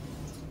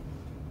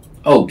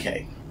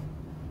 okay,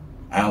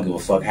 I don't give a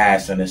fuck how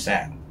it's gonna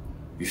sound.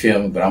 You feel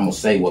me? But I'm gonna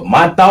say what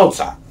my thoughts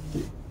are.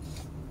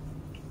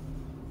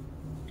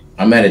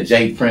 I'm at a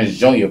J. Prince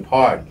Jr.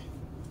 party.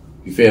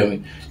 You feel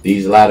me?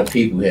 These a lot of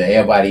people here.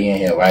 Everybody in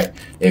here, right?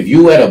 If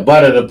you at a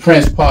Butta the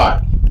Prince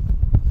party,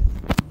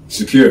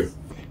 secure.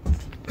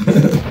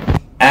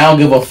 I don't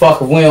give a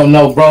fuck if we don't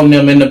know bro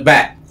them in the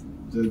back.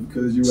 Just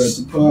because you at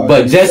the party.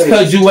 But just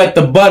because you at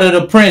the Butta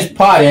the Prince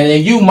party,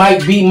 and you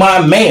might be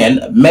my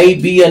man,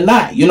 maybe or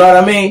not. You know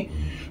what I mean?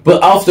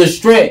 But off the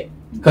strip,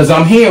 because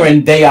I'm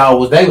hearing they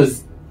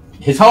was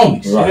his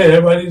homies. Right. Yeah,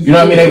 everybody's, you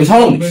know what I mean? They was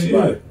homies.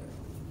 Right.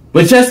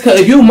 But just cause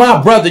if you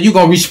my brother, you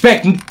gonna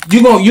respect me.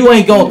 You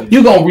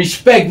gonna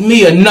respect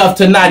me enough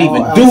to not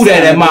even do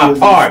that at my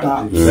party.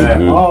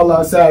 All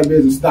outside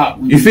business stop.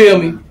 You feel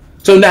me?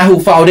 So now who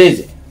fault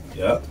is it?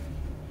 Yep.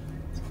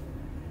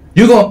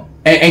 You gonna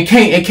and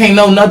can't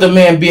no other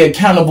man be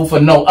accountable for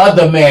no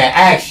other man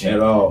action at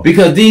all.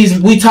 Because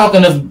we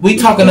talking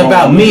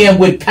about men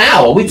with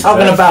power. We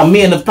talking about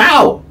men of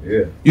power.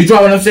 Yeah. You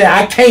draw what I'm saying?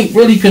 I can't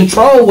really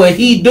control what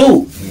he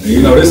do.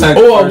 You know, this ain't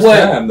the first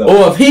time,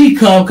 though. Or if he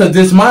come, because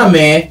this my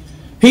man,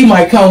 he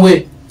might come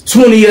with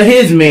 20 of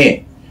his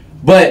men.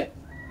 But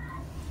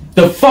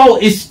the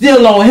fault is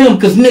still on him,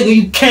 because nigga,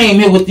 you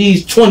came here with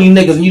these 20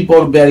 niggas and you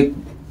supposed to better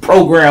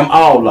program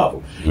all of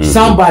them.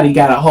 Somebody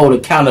got to hold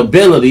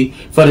accountability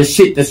for the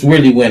shit that's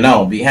really went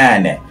on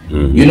behind that.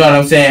 You know what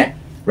I'm saying?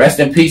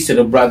 Rest in peace to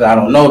the brother. I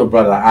don't know the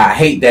brother. I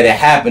hate that it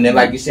happened. And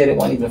like you said, it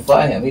wasn't even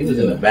for him. He was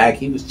in the back.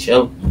 He was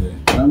chilling.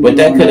 But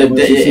that could have...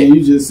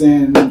 You just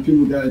saying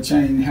people got to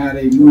change how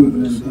they move.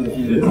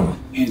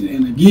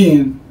 And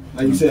again,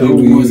 like you said,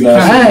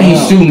 I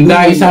ain't shooting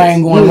dice. I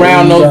ain't going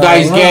around no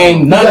dice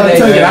game. None of that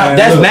shit.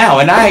 That's now.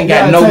 And I ain't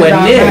got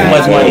nowhere near as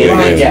much money as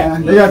they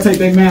got. They got to take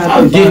their man.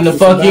 I'm getting the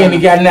fuck in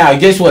and got now.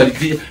 Guess what?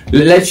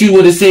 Let you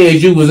would have said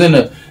you was in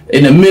the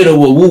middle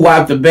with Woo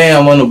Wop the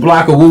Bam on the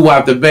block of Woo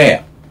Wop the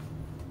Bam.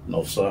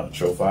 No, sir.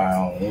 Trophy,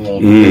 I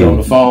don't get on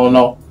the phone,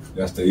 no.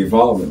 That's the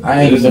evolvement.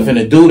 I ain't even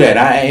finna do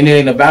that. It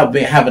ain't about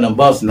having the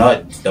most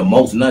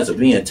nuts or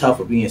being tough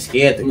or being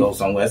scared to go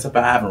somewhere. It's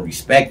about having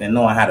respect and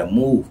knowing how to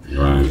move.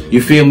 Right.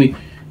 You feel me?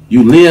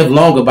 You live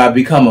longer by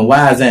becoming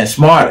wiser and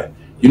smarter.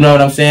 You know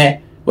what I'm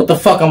saying? What the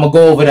fuck I'm gonna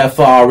go over that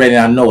far already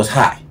and I know it's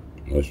high.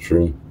 That's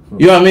true.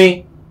 You know what I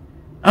mean?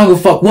 I don't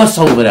give a fuck what's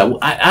over there.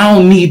 I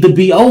don't need to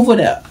be over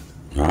there.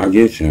 I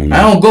get you, man.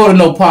 I don't go to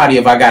no party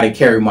if I gotta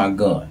carry my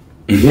gun.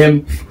 You hear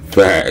me?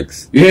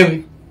 Facts. You hear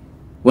me?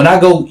 When I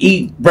go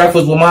eat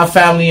breakfast with my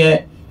family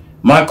and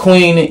my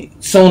queen,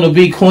 soon to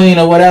be queen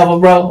or whatever,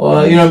 bro,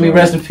 or you know what I mean,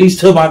 rest in peace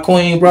to my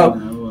queen,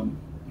 bro.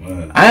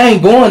 I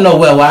ain't going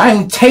nowhere. I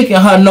ain't taking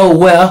her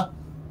nowhere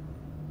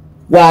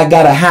where I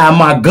gotta hide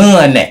my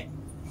gun at.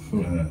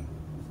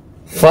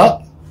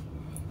 Fuck.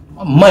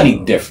 My money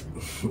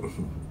different.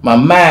 My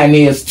mind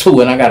is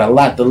too, and I got a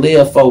lot to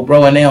live for,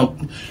 bro. And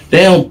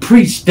they don't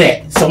preach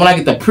that. So when I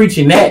get to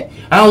preaching that,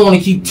 I don't want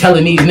to keep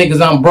telling these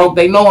niggas I'm broke.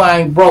 They know I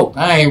ain't broke.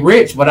 I ain't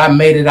rich, but I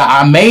made it.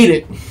 I made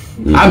it.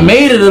 I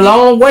made it a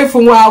long way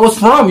from where I was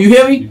from. You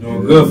hear me?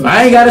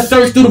 I ain't gotta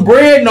search through the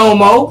bread no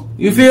more.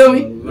 You feel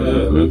me?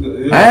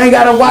 I ain't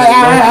gotta wipe.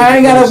 I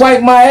ain't gotta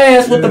wipe my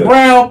ass with the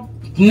brown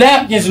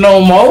napkins no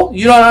more.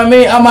 You know what I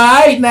mean? I'm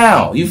alright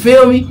now. You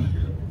feel me?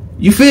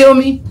 You feel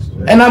me?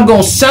 And I'm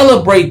gonna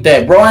celebrate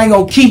that, bro. I ain't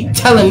gonna keep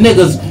telling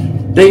niggas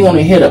they want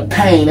to hear the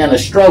pain and the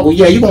struggle.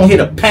 Yeah, you're going to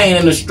hear the pain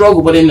and the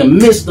struggle, but in the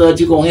midst of it,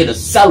 you're going to hear the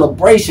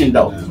celebration,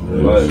 though.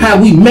 Right.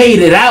 How we made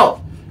it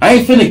out. I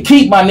ain't finna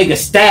keep my niggas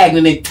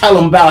stagnant and tell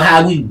them about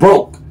how we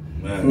broke.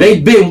 Man. They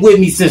been with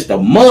me since the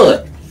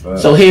mud. Right.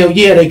 So hell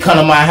yeah, they come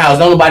to my house.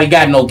 Nobody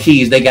got no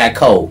keys. They got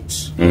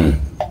codes.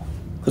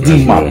 Because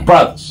these my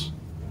brothers.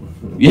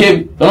 You hear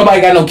me?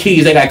 Nobody got no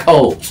keys. They got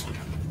codes.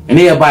 And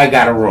everybody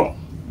got a room.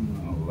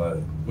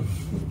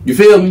 You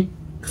feel me?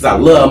 Because I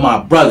love my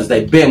brothers.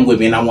 They been with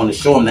me and I want to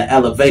show them the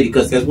elevator.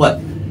 Because guess what?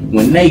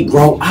 When they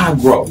grow, I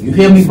grow. You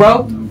hear me,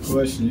 bro? No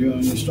question. You're on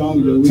the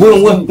stronger.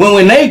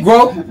 When they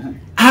grow,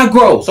 I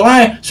grow. So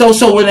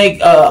when they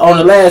on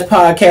the last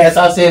podcast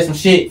I said some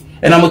shit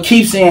and I'm gonna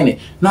keep saying it.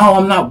 No,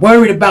 I'm not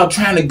worried about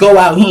trying to go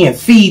out here and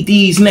feed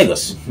these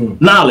niggas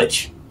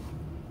knowledge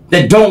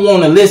that don't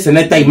want to listen,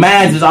 that they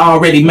minds is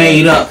already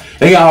made up.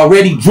 They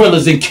already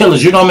drillers and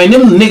killers. You know what I mean?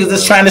 Them niggas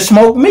that's trying to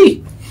smoke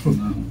me.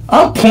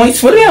 I'm points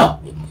for them.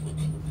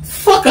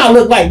 fuck I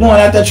look like going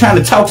out there trying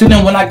to talk to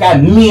them when I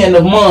got men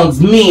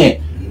amongst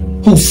men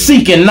who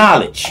seeking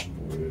knowledge?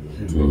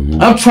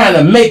 I'm trying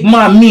to make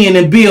my men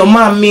and build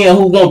my men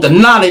who want the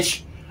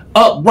knowledge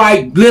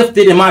upright,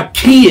 lifted, and my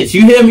kids,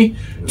 you hear me?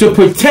 To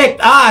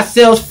protect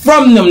ourselves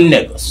from them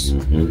niggas.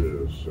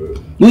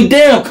 We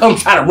damn come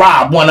try to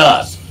rob one of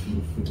us.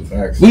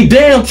 We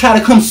damn try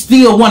to come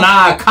steal one of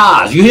our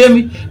cars, you hear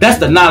me? That's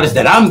the knowledge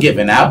that I'm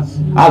giving out.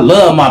 I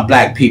love my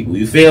black people,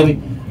 you feel me?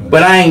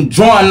 But I ain't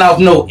drawing off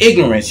no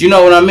ignorance, you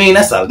know what I mean?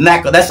 That's a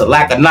lack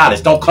of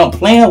knowledge. Don't come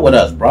playing with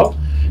us, bro.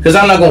 Because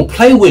I'm not going to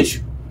play with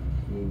you.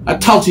 I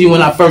talked to you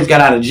when I first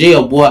got out of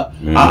jail, boy.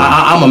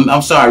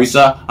 I'm sorry,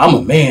 sir. I'm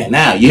a man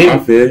now. You hear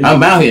me?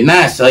 I'm out here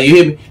now, sir. You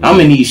hear me? I'm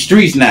in these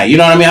streets now. You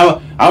know what I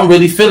mean? I'm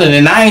really feeling it,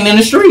 and I ain't in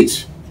the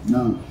streets.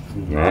 No.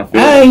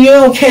 You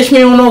don't catch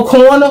me on no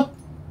corner.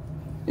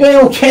 You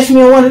ain't gonna catch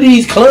me on one of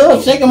these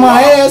clubs shaking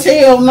my ass.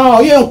 Hell no.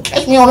 You don't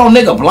catch me on no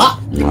nigga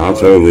block. No, I'll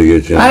totally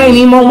get you. I ain't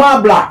even on my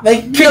block.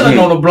 They killing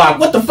on the block.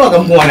 What the fuck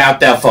I'm going out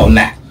there for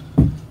now?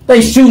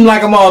 They shooting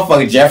like a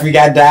motherfucker. Jeffrey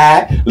got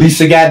died.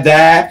 Lisa got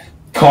died.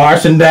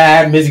 Carson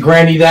died, Miss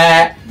Granny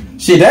died.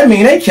 Shit, that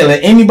mean they killing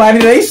anybody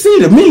they see.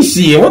 To me,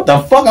 shit, what the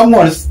fuck I'm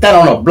going to stand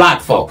on a block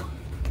for?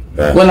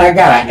 When I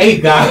got an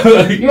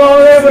acre, you know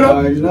what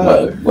I mean?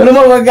 When the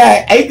motherfucker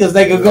got acres,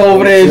 they could go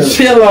over there and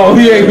chill on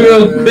here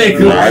real quick.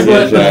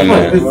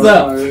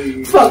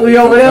 Fuck we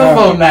over there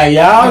for now,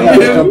 y'all. That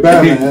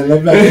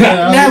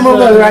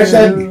motherfucker right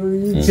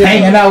there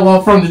hanging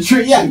out from the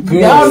tree. Yeah,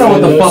 y'all know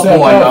what the fuck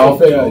going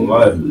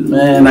on.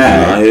 Man,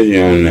 I hear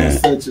you on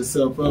that. Set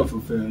yourself up for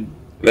failure.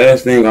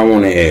 Last thing I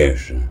want to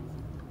ask you,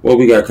 what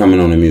we got coming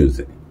on the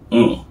music?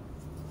 You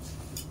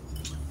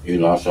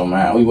lost your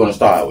mind. What you want to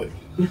start with?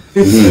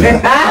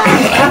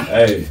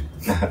 Hey,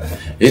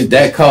 it's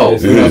that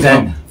cold. You know what I'm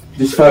saying?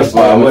 This first of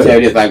all, I'm gonna tell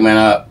you this, like,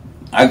 man,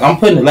 I'm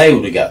putting the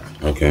label together.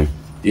 Okay.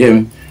 You hear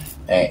me?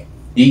 And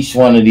each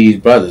one of these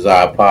brothers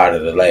are a part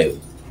of the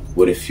label,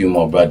 with a few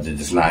more brothers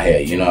that's not here.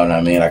 You know what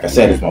I mean? Like I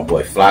said, it's my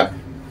boy Flock,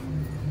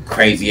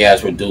 crazy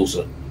ass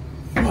producer,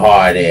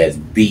 hard ass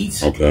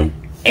beats. Okay.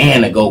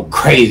 And to go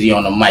crazy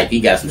on the mic. He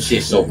got some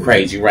shit so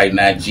crazy right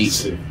now, G.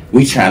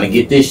 We trying to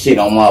get this shit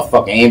on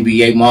motherfucking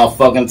NBA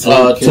motherfucking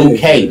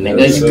 2K,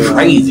 nigga. It's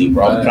crazy,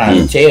 bro. I'm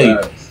trying to tell you.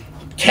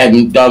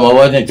 Kevin Dummer,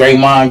 wasn't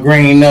Draymond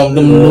Green, them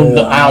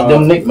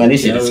Nick, man.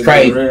 This shit is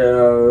crazy.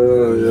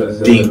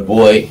 Deep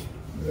boy.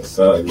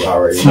 My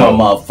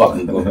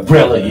motherfucking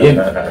gorilla,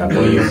 yeah.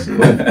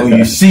 When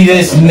you see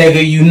this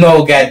nigga, you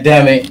know,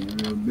 goddammit.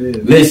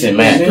 Listen,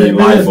 man. Street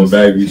lifer,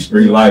 baby.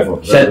 Street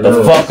lifer. Shut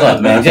the fuck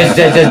up, man. Just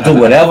do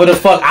whatever the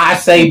fuck I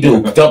say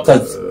do.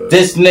 Because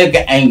this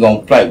nigga ain't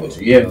gonna play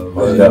with you. Yeah,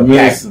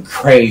 got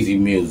crazy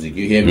music.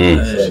 You hear me?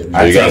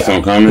 So you got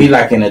something coming? He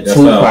like in a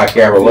Tupac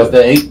era. What's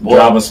the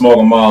Driving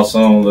Smoking Mall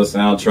soon, the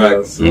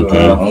soundtrack.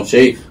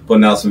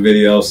 Putting out some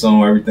videos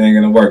soon, everything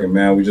in the working,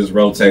 man. We just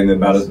rotating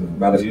about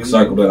a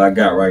circle that I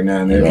got right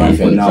now. And I'm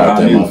putting out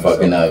that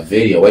motherfucking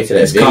video. Wait till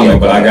that video coming,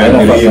 but I got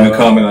it even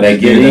coming. That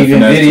Get Even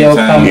video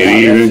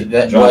coming.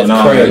 That's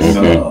crazy.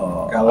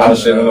 Got a lot of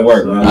shit in the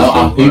work,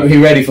 man. He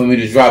ready for me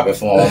to drop it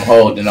for him. I'm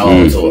holding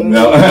on to it.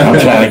 I'm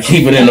trying to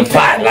keep it in the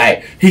pot.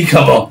 Like, he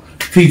come on.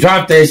 He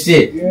dropped that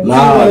shit.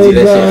 Nah, that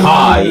shit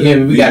hard. You hear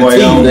me? We got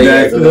D-Boy on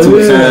deck, 2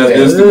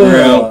 times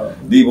Instagram.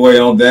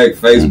 D-Boy on deck,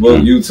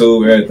 Facebook,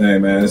 YouTube,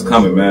 everything, man. It's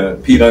coming, man.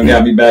 P done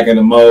got me back in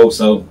the mode,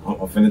 so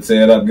I'm finna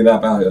tear it up, get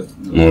up out here.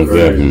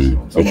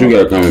 What you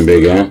got coming,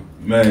 big guy?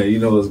 Man, you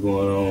know what's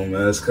going on,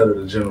 man. It's Cut of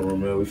the General,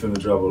 man. We finna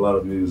drop a lot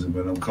of music,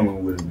 man. I'm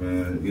coming with it,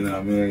 man. You know what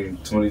I mean?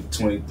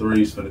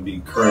 2023 is finna be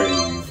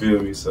crazy, you feel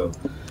me? So,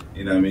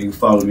 you know what I mean? You can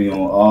follow me on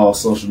all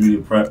social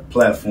media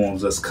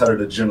platforms. That's Cut of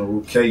the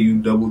General,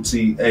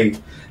 Kutta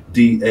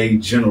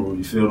General,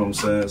 you feel what I'm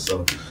saying?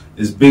 So,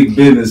 it's big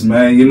business,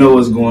 man. You know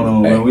what's going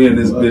on, man. We in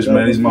this bitch,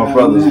 man. These my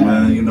brothers,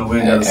 man. You know, we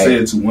ain't gotta say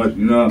it too much,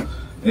 you know?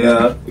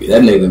 Yeah.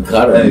 That nigga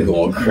Cutter be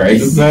going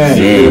crazy. Real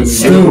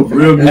musician.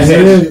 Real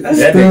musician.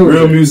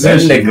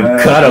 That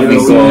nigga Cutter be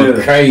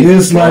going crazy.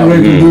 It's like we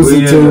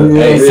producer too.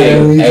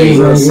 Hey,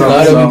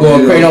 Cutter be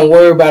going crazy. Don't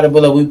worry about it,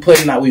 but we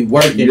putting out, we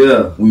working.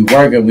 Yeah. We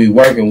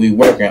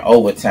working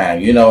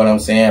overtime. You know what I'm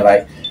saying?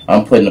 Like,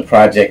 I'm putting the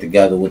project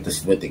together with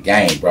the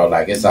game, bro.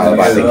 Like, it's all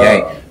about the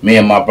game. Me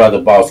and my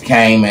brother Boss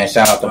Kane, man.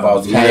 Shout out to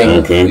Boss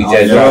Kane. We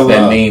just dropped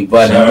that mean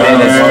Butta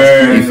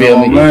Menace. You feel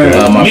me? My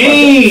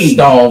brother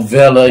Stone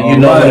Villa. You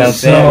know what I'm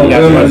saying? We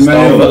got brother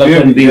Stone Villa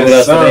couldn't be with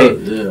us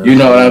today. You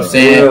know what I'm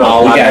saying? We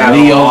got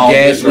Leo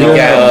Gas. We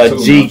got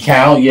G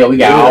Count. Yeah, we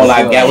got all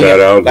I got. Shout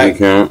out G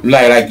Count.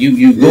 Like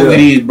you go with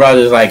these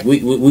brothers. Like we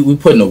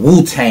putting the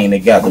Wu-Tang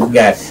together. We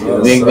got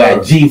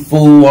G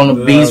Food on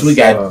the beats. We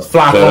got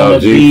Flock on the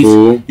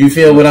beats. You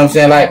feel what I'm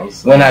saying? Like,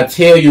 when I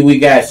tell you we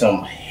got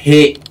some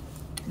hitters,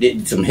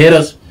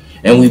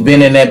 and we've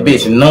been in that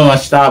bitch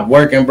non-stop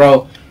working,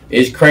 bro,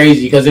 it's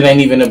crazy because it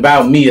ain't even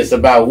about me. It's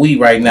about we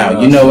right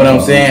now. You know what I'm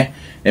saying?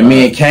 And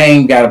me and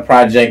Kane got a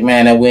project,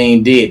 man, that we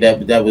ain't did,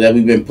 that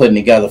we've been putting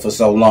together for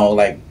so long.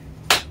 Like,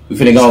 We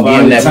finna go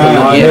give him that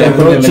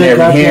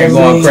preliminary hearing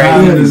going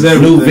crazy.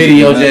 New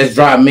video just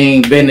dropped,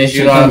 Mean Business,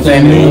 you know what I'm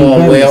saying? It's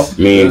going well.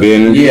 Mean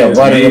Business? Yeah,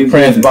 Butta the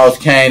Prince, Boss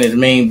Kane is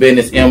Mean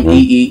Business,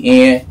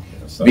 MEEN,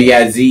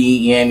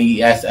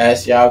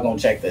 BIZENESS. Y'all gonna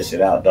check that shit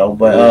out though.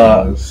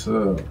 But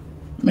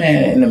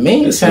man, in the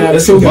meantime,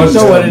 Truth, you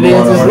know what it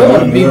is. It's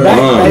love to be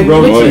back, baby. You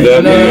know what I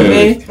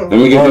mean? Let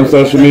me get some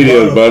social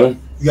media, Butta.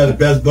 You got the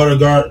best butter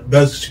guard,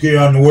 best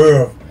security in the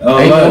world.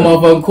 Ain't no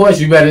motherfucking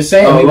question. You better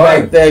say me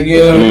like that, you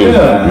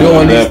know,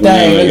 doing this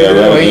thing. He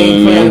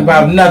ain't playing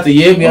about nothing.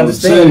 You hear me?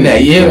 Understand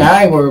that? Yeah,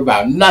 I ain't worried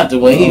about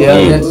nothing when he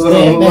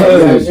understand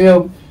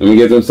that. Let me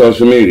get them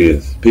social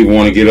medias. People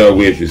want to get up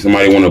with you.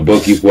 Somebody want to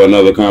book you for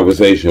another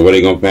conversation. Where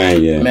they gonna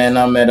find you? Man,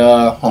 I'm at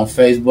on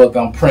Facebook.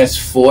 I'm Prince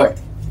Fort,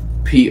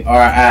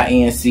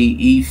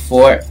 PRINCE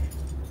Fort.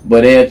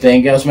 But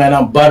everything else, man,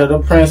 I'm Butta the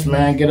Prince.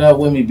 Man, get up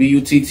with me.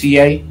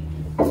 BUTTA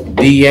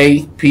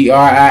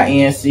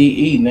DAPRINCE,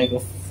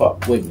 nigga.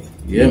 Fuck with me.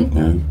 Yeah.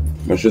 Okay.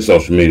 What's your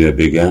social media,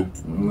 big guy?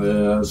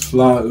 Yeah, it's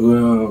fly.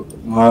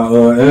 My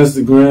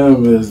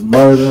Instagram is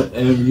murder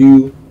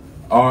MURDA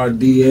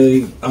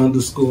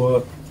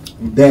 _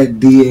 that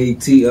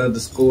DAT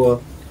 _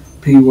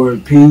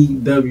 P-word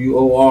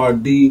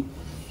PWORD.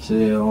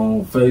 Shit,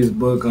 on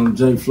Facebook, I'm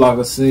J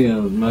Flocka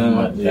Sims,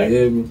 man. You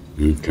hear me?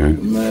 Okay.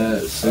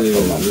 Man, shit,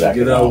 let's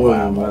get out with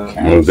him,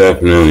 man. Most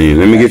definitely.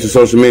 Let me get your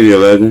social media,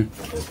 legend.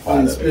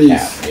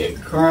 Peace.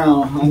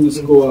 Crown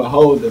 _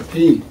 holder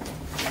P.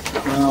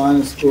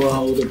 Crown _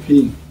 holder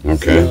P.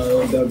 Okay.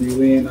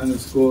 WN _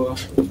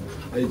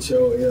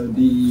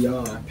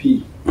 HOLDER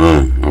P.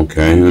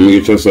 Okay. Let me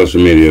get your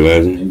social media,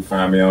 legend. You can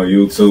find me on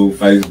YouTube,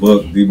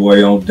 Facebook,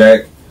 D-Boy on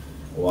Deck,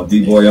 or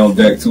D-Boy on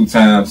Deck 2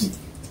 times.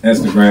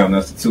 Instagram,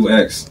 that's the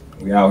 2X.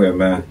 We out here,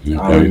 man. Okay. I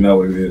already know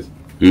what it is.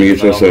 Let me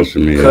get your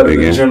social media, Cut big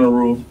the guy.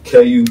 General,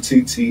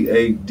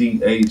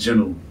 KUTTADA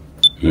General.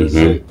 That's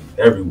it.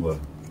 Everywhere.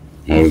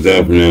 Most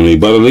definitely.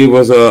 But leave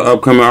us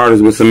upcoming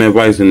artists with some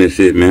advice in this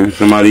shit, man.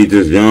 Somebody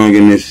just young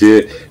in this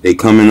shit. They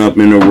coming up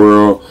in the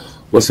world.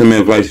 What's some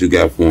advice you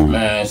got for them?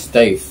 Man,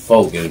 stay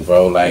focused,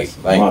 bro. Like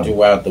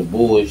throughout the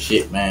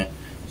bullshit, man.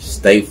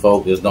 Stay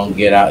focused. Don't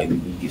get out.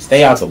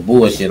 Stay out the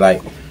bullshit.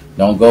 Like,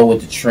 don't go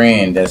with the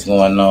trend that's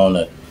going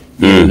on.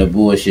 The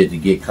bullshit to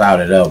get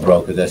clouded up, bro,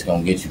 because that's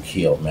gonna get you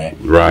killed, man.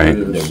 Right.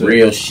 The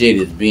real shit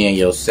is being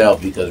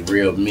yourself, because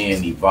real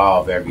men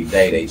evolve every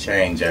day. They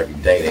change every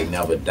day. They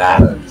never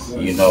die.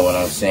 You know what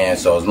I'm saying?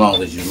 So as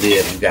long as you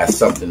live, you got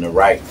something to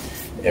write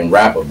and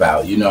rap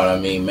about. You know what I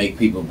mean? Make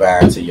people buy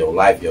into your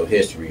life, your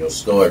history, your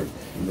story,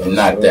 and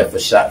not that for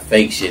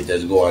fake shit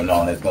that's going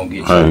on that's gonna get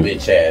your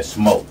bitch ass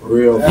smoked.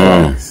 Real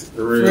facts.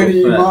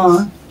 Freddie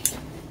Iman.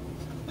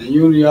 And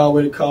Uni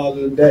already called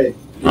it a day.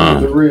 Get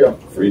with the real.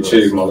 Free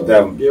cheese, most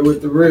definitely. Get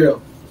with the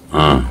real.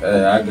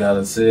 Hey, I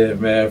gotta say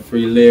it, man.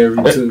 Free Larry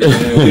too, man.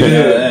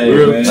 Hey,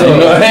 man.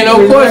 Ain't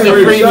no question,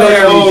 free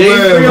Larry.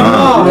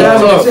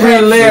 Free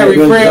Larry,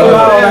 free them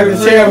all. Like the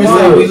chairman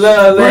said, we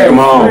love Larry. Bring them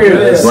all.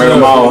 Bring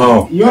them all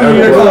home. You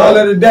need to call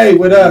it a day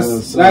with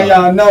us. Now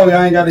y'all know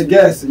y'all ain't got to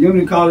guess. You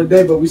need to call it a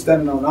day, but we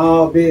standing on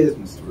all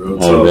business.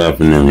 Oh,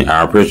 definitely.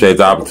 I appreciate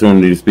the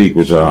opportunity to speak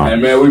with y'all. Hey,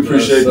 man, we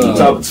appreciate the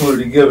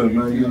opportunity given,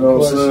 man. You know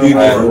what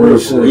I'm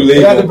saying?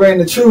 You got to bring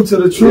the truth to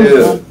the truth,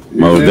 man.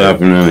 Most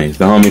definitely. It's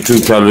the homie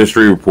Truth Teller, the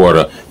street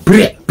reporter.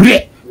 Blit.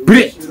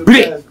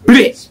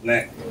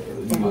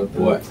 My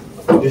boy.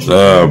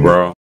 Love,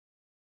 bro.